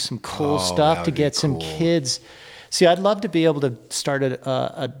and do some cool stuff to get some kids. See, I'd love to be able to start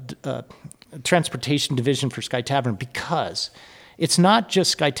a transportation division for Sky Tavern, because it's not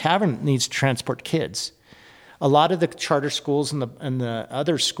just Sky Tavern that needs to transport kids. A lot of the charter schools and the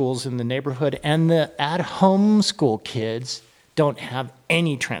other schools in the neighborhood and the at-home school kids don't have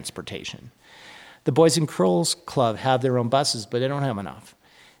any transportation. The Boys and Girls Club have their own buses, but they don't have enough.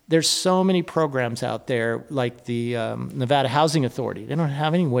 There's so many programs out there, like the Nevada Housing Authority. They don't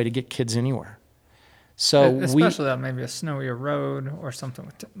have any way to get kids anywhere. So especially on maybe a snowier road or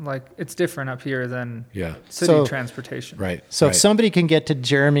something like it's different up here than city transportation. Right. So if somebody can get to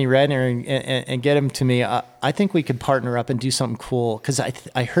Jeremy Renner and get him to me, I think we could partner up and do something cool. Because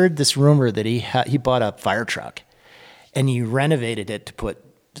I heard this rumor that he bought a fire truck and he renovated it to put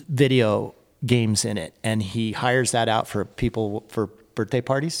video games in it, and he hires that out for people for birthday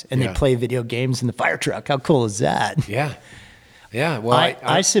parties, and they play video games in the fire truck. How cool is that? Yeah. Yeah. Well,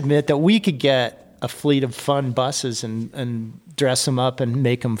 I submit that we could get a fleet of fun buses and dress them up and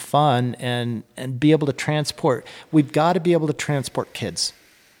make them fun and be able to transport. We've got to be able to transport kids,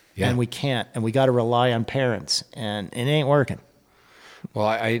 and we can't, and we got to rely on parents, and it ain't working.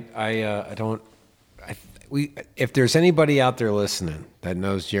 Well, if there's anybody out there listening that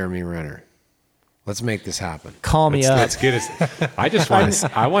knows Jeremy Renner, let's make this happen. Call me up. Let's get us.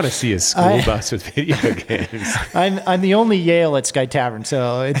 I want to see a school bus with video games. I'm the only Yale at Sky Tavern,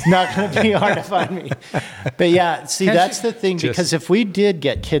 so it's not going to be hard to find me. But yeah, see, that's the thing, because if we did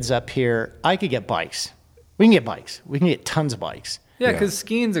get kids up here, I could get bikes. We can get bikes. We can get tons of bikes. Yeah, because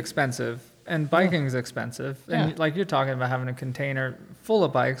skiing's expensive and biking's expensive. And like you're talking about having a container full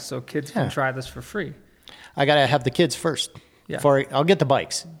of bikes so kids can try this for free. I got to have the kids first. Yeah. I'll get the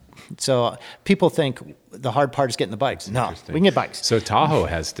bikes. So people think the hard part is getting the bikes. No, we can get bikes. So Tahoe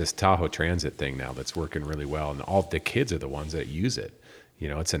has this Tahoe Transit thing now that's working really well, and all the kids are the ones that use it.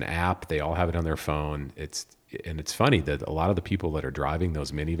 It's an app. They all have it on their phone. It's funny that a lot of the people that are driving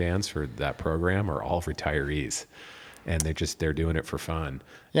those minivans for that program are all retirees. and they're doing it for fun.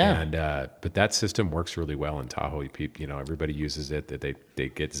 Yeah. And but that system works really well in Tahoe. Everybody uses it. That they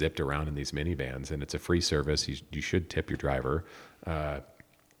get zipped around in these minivans, and it's a free service. You should tip your driver,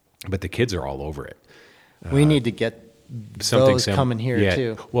 but the kids are all over it. We need to get those coming here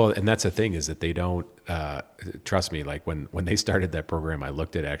too. Well, and that's the thing is that they don't trust me. Like when they started that program, I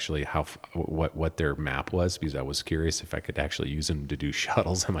looked at actually what their map was, because I was curious if I could actually use them to do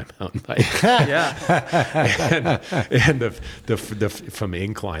shuttles on my mountain bike. Yeah. and the from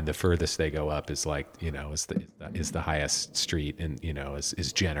incline, the furthest they go up is like, is the highest street, and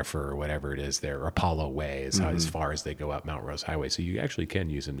is Jennifer or whatever it is there, or Apollo Way is as far as they go up Mount Rose Highway. So you actually can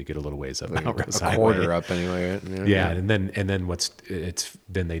use them to get a little ways up Mount Rose Highway. A quarter up anyway. Right? Yeah. And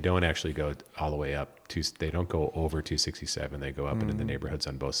then they don't actually go all the way up they don't go over 267. They go up into the neighborhoods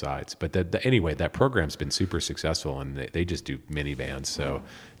on both sides. But anyway, that program's been super successful, and they just do minivans. So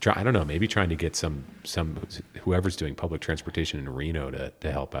I don't know, maybe trying to get some whoever's doing public transportation in Reno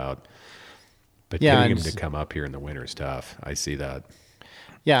to help out. But getting them to come up here in the winter is tough. I see that.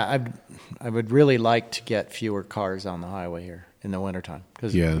 Yeah, I would really like to get fewer cars on the highway here in the wintertime.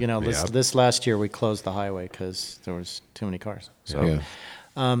 Because, this last year we closed the highway because there was too many cars. So,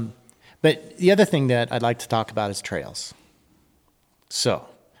 but the other thing that I'd like to talk about is trails. So,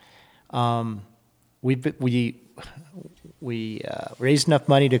 we raised enough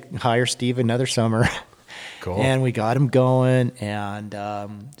money to hire Steve another summer. Cool. And we got him going. And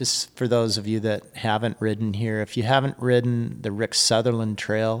just for those of you that haven't ridden here, if you haven't ridden the Rick Sutherland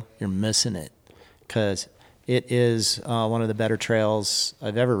Trail, you're missing it, because it is one of the better trails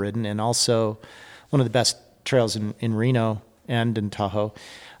I've ever ridden, and also one of the best trails in Reno and in Tahoe.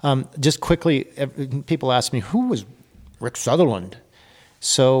 Just quickly, people ask me, who was Rick Sutherland?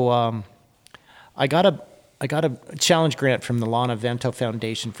 So I got a challenge grant from the Lana Vento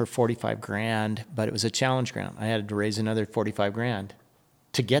Foundation for $45,000, but it was a challenge grant. I had to raise another $45,000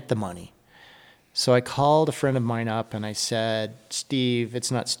 to get the money. So I called a friend of mine up and I said, Steve, it's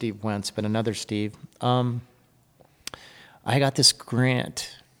not Steve Wentz, but another Steve. I got this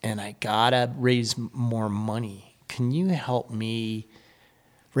grant and I gotta raise more money. Can you help me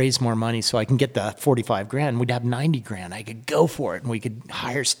raise more money so I can get the $45,000? We'd have $90,000. I could go for it, and we could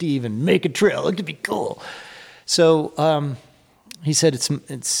hire Steve and make a trail. It could be cool. So he said,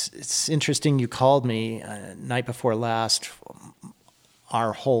 it's interesting you called me night before last.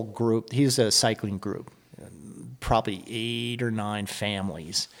 Our whole group, he's a cycling group, probably 8 or 9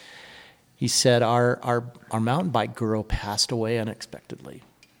 families. He said, our mountain bike guru passed away unexpectedly.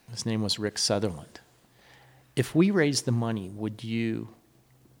 His name was Rick Sutherland. If we raised the money, would you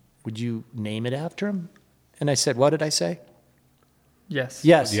name it after him? And I said, what did I say? Yes.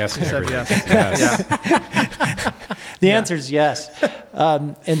 Yes. Yes. You said yes. Yeah. The answer is yes.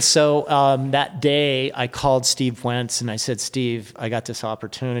 And so that day I called Steve Wentz and I said, Steve, I got this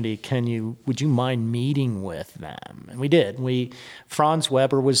opportunity. Would you mind meeting with them? And we did. Franz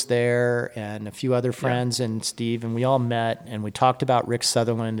Weber was there and a few other friends and Steve, and we all met and we talked about Rick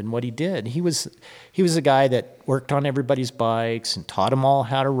Sutherland and what he did. He was a guy that worked on everybody's bikes and taught them all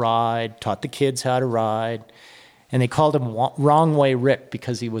how to ride, taught the kids how to ride. And they called him Wrong Way Rick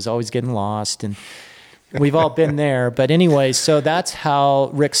because he was always getting lost. And we've all been there. But anyway, so that's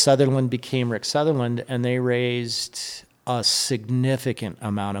how Rick Sutherland became Rick Sutherland. And they raised a significant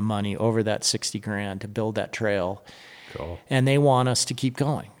amount of money, over that $60,000, to build that trail. Cool. And they want us to keep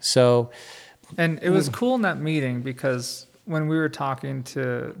going. And it was cool in that meeting because when we were talking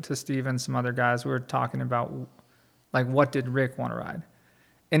to Steve and some other guys, we were talking about, like, what did Rick want to ride?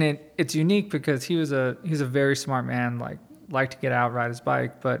 And it's unique because he's a very smart man, like to get out, ride his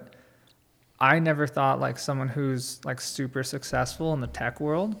bike. But I never thought like someone who's like super successful in the tech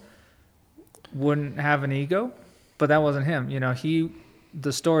world wouldn't have an ego, but that wasn't him.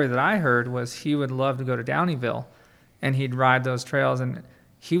 The story that I heard was he would love to go to Downeyville and he'd ride those trails, and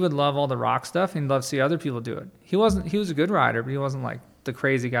he would love all the rock stuff and he'd love to see other people do it. He was a good rider, but he wasn't like the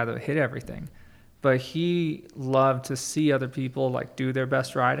crazy guy that would hit everything. But he loved to see other people like do their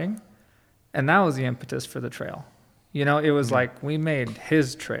best riding. And that was the impetus for the trail. It was like we made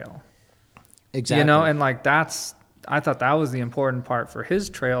his trail. Exactly. And like I thought that was the important part for his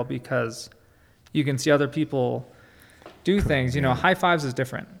trail, because you can see other people do things. High fives is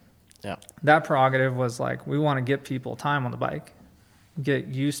different. Yeah. That prerogative was like, we want to get people time on the bike, get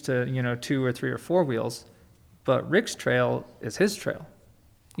used to, 2 or 3 or 4 wheels. But Rick's trail is his trail.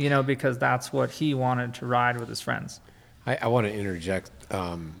 Because that's what he wanted to ride with his friends. I want to interject.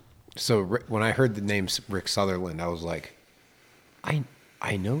 So when I heard the name Rick Sutherland, I was like,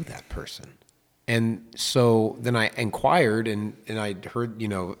 I know that person. And so then I inquired and I heard,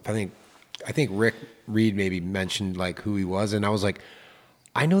 I think I think Rick Reed maybe mentioned like who he was, and I was like,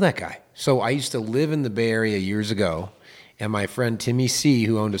 I know that guy. So I used to live in the Bay Area years ago, and my friend Timmy C.,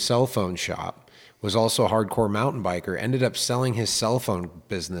 who owned a cell phone shop, was also a hardcore mountain biker, ended up selling his cell phone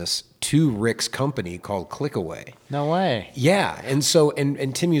business to Rick's company called Clickaway. No way. Yeah. And so,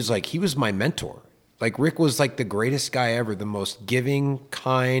 and Timmy was like, he was my mentor. Like Rick was like the greatest guy ever, the most giving,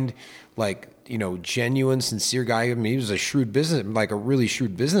 kind, like, you know, genuine, sincere guy. I mean, he was a really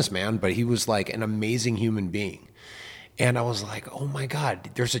shrewd businessman, but he was like an amazing human being. And I was like, oh my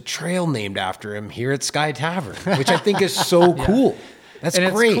God, there's a trail named after him here at Sky Tavern, which I think is so cool. That's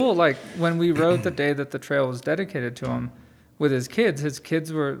and great. It's cool. Like when we rode the day that the trail was dedicated to him with his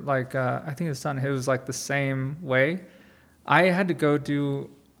kids were like, I think his son, he was like the same way. I had to go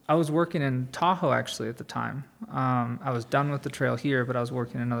I was working in Tahoe actually at the time. I was done with the trail here, but I was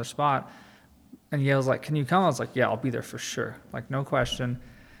working in another spot. And Yale's like, can you come? I was like, yeah, I'll be there for sure. Like, no question.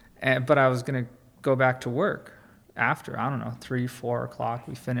 But I was going to go back to work after, I don't know, 3, 4 o'clock.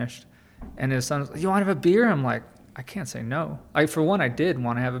 We finished. And his son was like, you want to have a beer? I'm like, I can't say no. For one, I did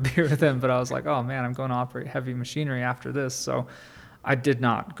want to have a beer with him, but I was like, oh man, I'm going to operate heavy machinery after this. So I did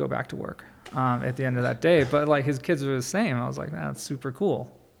not go back to work at the end of that day. But like his kids were the same. I was like, man, that's super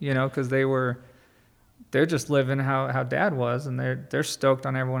cool. You know, because they're just living how dad was, and they're stoked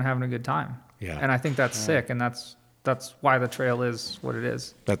on everyone having a good time. Yeah. And I think that's sick, and that's why the trail is what it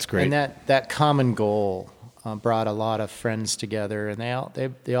is. That's great. And that common goal brought a lot of friends together, and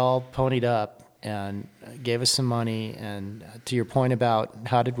they all ponied up and gave us some money. And to your point about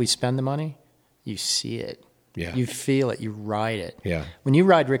how did we spend the money, you see it. Yeah. You feel it. You ride it. Yeah. When you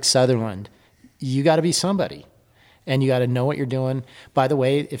ride Rick Sutherland, you got to be somebody. And you got to know what you're doing. By the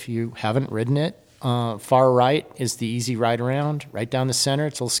way, if you haven't ridden it, far right is the easy ride around. Right down the center,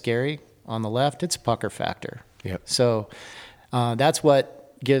 it's a little scary. On the left, it's pucker factor. Yep. So that's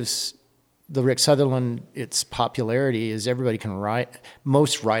what gives the Rick Sutherland its popularity is everybody can ride.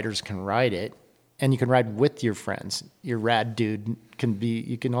 Most riders can ride it, and you can ride with your friends. Your rad dude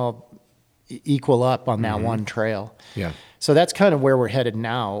you can all equal up on that one trail. Yeah. So that's kind of where we're headed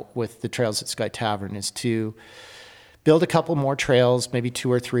now with the trails at Sky Tavern is to build a couple more trails, maybe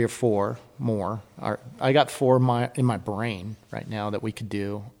 2 or 3 or 4 more. I got 4 in my brain right now that we could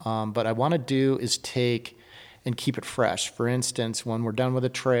do. But I want to do is take and keep it fresh. For instance, when we're done with a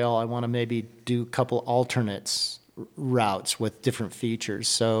trail, I want to maybe do a couple alternates routes with different features.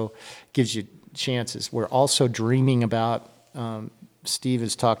 So it gives you chances. We're also dreaming about, Steve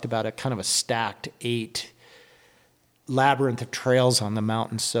has talked about a kind of a stacked 8 labyrinth of trails on the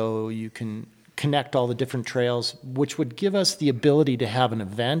mountain so you can connect all the different trails, which would give us the ability to have an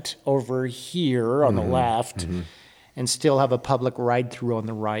event over here on the left and still have a public ride through on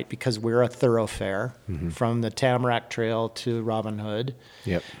the right because we're a thoroughfare from the Tamarack Trail to Robin Hood.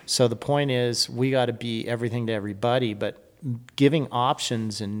 Yep. So the point is we got to be everything to everybody, but giving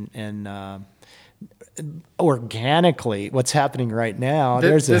options and organically what's happening right now.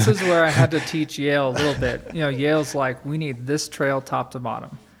 This is where I had to teach Yale a little bit. You know, Yale's like, we need this trail top to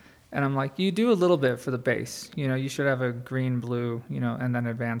bottom. And I'm like, you do a little bit for the base. You know, you should have a green, blue, you know, and then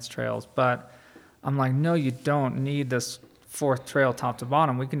advanced trails. But I'm like, no, you don't need this 4th trail top to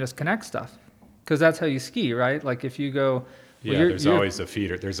bottom. We can just connect stuff. Because that's how you ski, right? Like if you go... Yeah, there's always a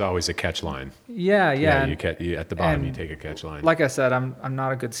feeder. There's always a catch line. Yeah. You at the bottom, you take a catch line. Like I said, I'm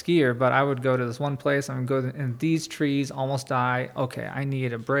not a good skier, but I would go to this one place. I'm going to go in these trees, almost die. Okay, I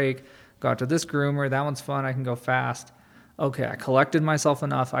need a break. Go out to this groomer. That one's fun. I can go fast. Okay, I collected myself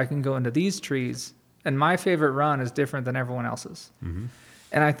enough. I can go into these trees. And my favorite run is different than everyone else's.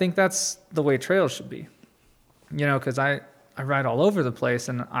 And I think that's the way trails should be. You know, because I ride all over the place,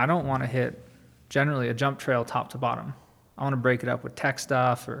 and I don't want to hit generally a jump trail top to bottom. I want to break it up with tech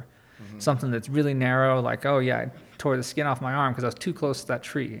stuff or something that's really narrow, like, oh yeah, I tore the skin off my arm because I was too close to that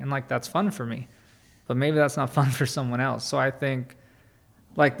tree. And like, that's fun for me. But maybe that's not fun for someone else. So I think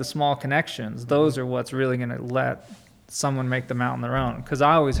like the small connections, those are what's really going to let someone make the mountain their own. Because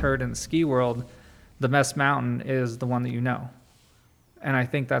I always heard in the ski world, the best mountain is the one that you know. And I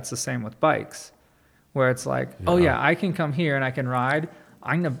think that's the same with bikes, where it's like, oh yeah, I can come here and I can ride.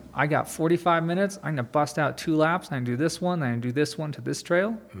 I got 45 minutes. I'm going to bust out 2 laps. I can do this one. I can do this one to this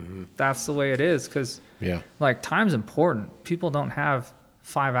trail. That's the way it is because like time's important. People don't have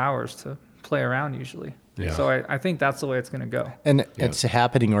 5 hours to play around usually. Yeah. So I think that's the way it's going to go. And it's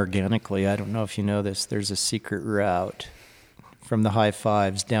happening organically. I don't know if you know this. There's a secret route from the High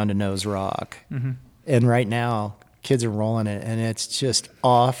Fives down to Nose Rock. And right now, kids are rolling it, and it's just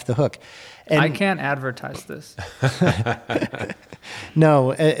off the hook. And I can't advertise this.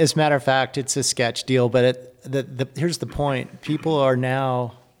 No, as a matter of fact, it's a sketch deal. But here's the point. People are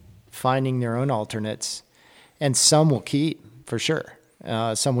now finding their own alternates, and some will keep for sure.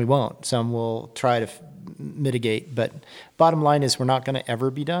 Some we won't. Some will try to mitigate. But bottom line is we're not going to ever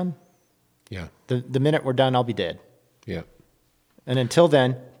be done. Yeah. The minute we're done, I'll be dead. Yeah. And until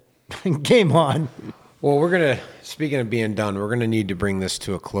then, game on. Well, speaking of being done, we're going to need to bring this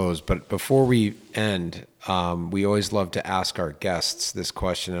to a close. But before we end, we always love to ask our guests this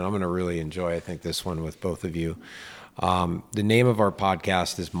question, and I'm going to really enjoy, I think, this one with both of you. The name of our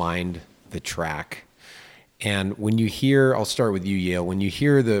podcast is Mind the Track. And when you hear, I'll start with you, Yale, when you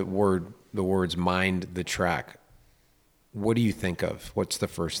hear the words mind the track, what do you think of? What's the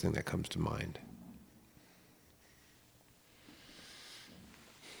first thing that comes to mind?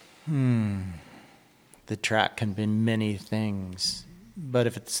 The track can be many things, but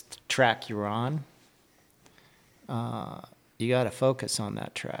if it's the track you're on, you got to focus on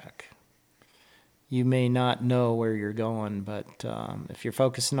that track. You may not know where you're going, but if you're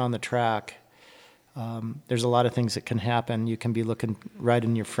focusing on the track, there's a lot of things that can happen. You can be looking right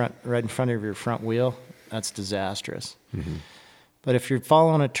in front of your front wheel. That's disastrous. Mm-hmm. But if you're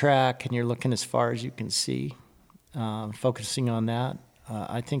following a track and you're looking as far as you can see, focusing on that,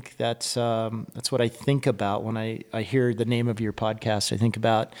 I think that's what I think about when I hear the name of your podcast. I think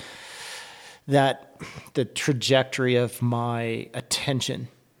about the trajectory of my attention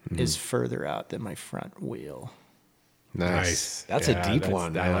is further out than my front wheel. Nice. That's a deep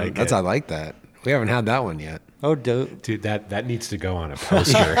one. I like that. We haven't had that one yet. Oh, dude, that needs to go on a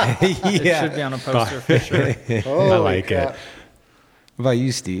poster. Yeah. It should be on a poster for sure. I like it. What about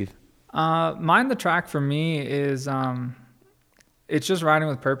you, Steve? Mind the track for me is it's just riding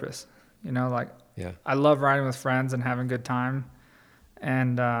with purpose. I love riding with friends and having a good time,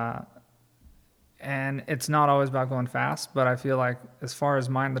 and it's not always about going fast. But I feel like as far as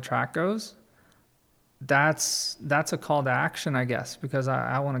mind the track goes, that's a call to action, I guess, because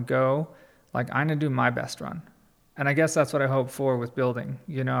I want to go. Like, I'm going to do my best run. And I guess that's what I hope for with building.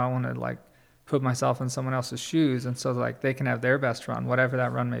 I want to, put myself in someone else's shoes, and so, they can have their best run, whatever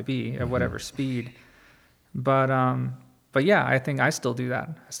that run may be, at whatever speed. But yeah, I think I still do that.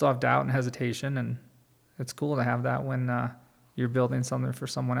 I still have doubt and hesitation, and it's cool to have that when you're building something for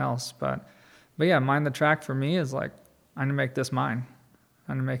someone else. But yeah, mind the track for me is, I'm going to make this mine.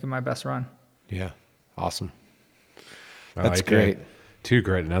 I'm going to make it my best run. Yeah. Awesome. That's great. Two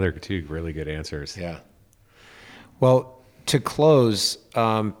really good answers. Yeah. Well, to close,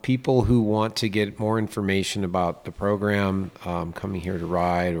 people who want to get more information about the program, coming here to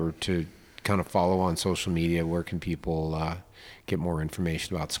ride or to kind of follow on social media, where can people get more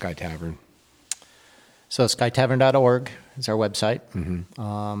information about Sky Tavern? So skytavern.org is our website.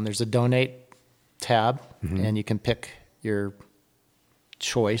 Mm-hmm. There's a donate tab, and you can pick your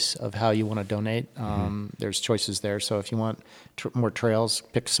choice of how you want to donate. There's choices there. So if you want more trails,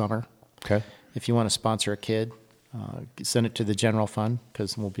 pick summer. Okay. If you want to sponsor a kid, send it to the general fund,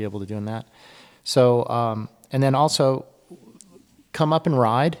 because we'll be able to do that. So, and then also come up and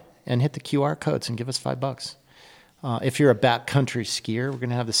ride and hit the QR codes and give us $5. If you're a backcountry skier, we're going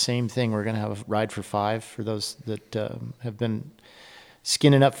to have the same thing. We're going to have a ride for $5 for those that have been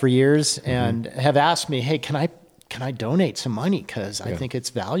skinning up for years and have asked me, hey, can I donate some money? Because I think it's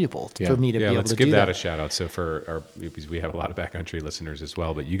valuable for me to be able to do that. Let's give that a shout out. So because we have a lot of backcountry listeners as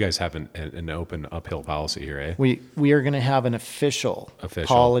well, but you guys have an open uphill policy here, eh? We are going to have an official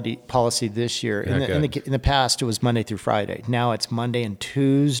policy this year. In the past, it was Monday through Friday. Now it's Monday and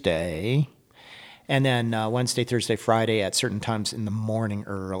Tuesday, and then Wednesday, Thursday, Friday at certain times in the morning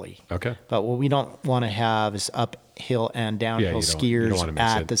early. Okay. But what we don't want to have is uphill and downhill skiers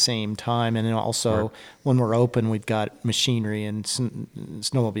at the same time. And then also when we're open, we've got machinery and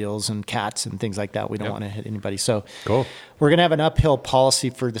snowmobiles and cats and things like that. We don't want to hit anybody. So cool. We're going to have an uphill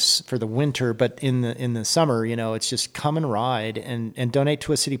policy for the winter, but in the summer, it's just come and ride and donate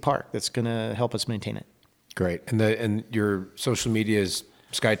to a city park that's going to help us maintain it. Great. And your social media is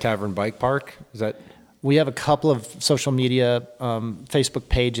Sky Tavern Bike Park? Is that? We have a couple of social media Facebook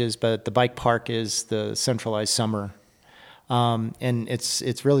pages, but the bike park is the centralized summer, and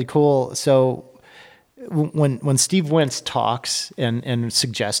it's really cool. So when Steve Wentz talks and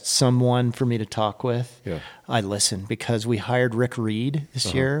suggests someone for me to talk with, I listen, because we hired Rick Reed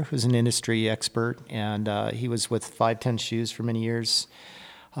this year, who's an industry expert, and he was with 510 Shoes for many years.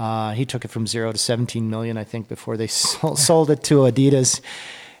 He took it from 0 to 17 million, I think, before they sold it to Adidas.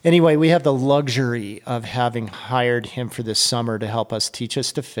 Anyway, we have the luxury of having hired him for this summer to help us teach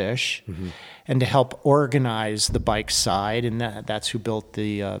us to fish and to help organize the bike side. And that's who built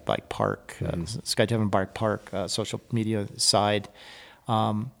the bike park, Sky Tavern Bike Park social media side.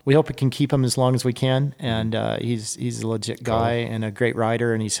 We hope we can keep him as long as we can, and he's a legit guy and a great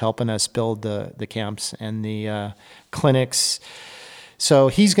rider, and he's helping us build the camps and the clinics. So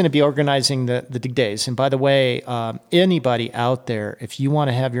he's going to be organizing the dig days. And by the way, anybody out there, if you want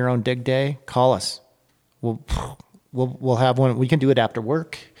to have your own dig day, call us. We'll have one. We can do it after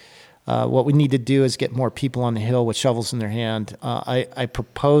work. What we need to do is get more people on the hill with shovels in their hand. I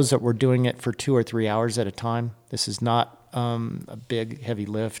propose that we're doing it for 2 or 3 hours at a time. This is not a big, heavy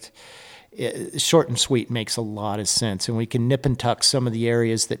lift. Short and sweet makes a lot of sense, and we can nip and tuck some of the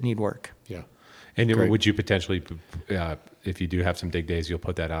areas that need work. Yeah. And would you potentially, if you do have some dig days, you'll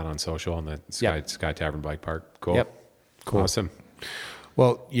put that out on social on the Sky Tavern Bike Park? Cool. Yep. Cool. Awesome.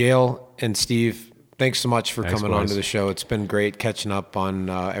 Well, Yale and Steve, thanks so much for coming on to the show. It's been great catching up on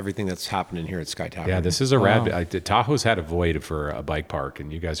everything that's happening here at Sky Tavern. Yeah, this is a rad. Tahoe's had a void for a bike park,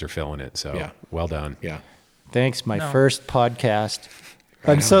 and you guys are filling it. So well done. Yeah. Thanks. My first podcast.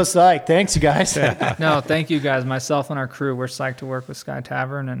 I'm so psyched. Thanks, you guys. No, thank you guys. Myself and our crew, we're psyched to work with Sky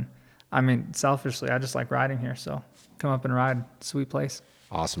Tavern. And I mean, selfishly, I just like riding here. So come up and ride. Sweet place.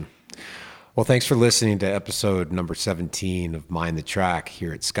 Awesome. Well, thanks for listening to episode number 17 of Mind the Track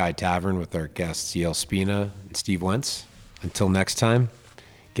here at Sky Tavern with our guests Yale Spina and Steve Wentz. Until next time,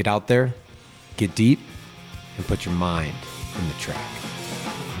 get out there, get deep, and put your mind in the track.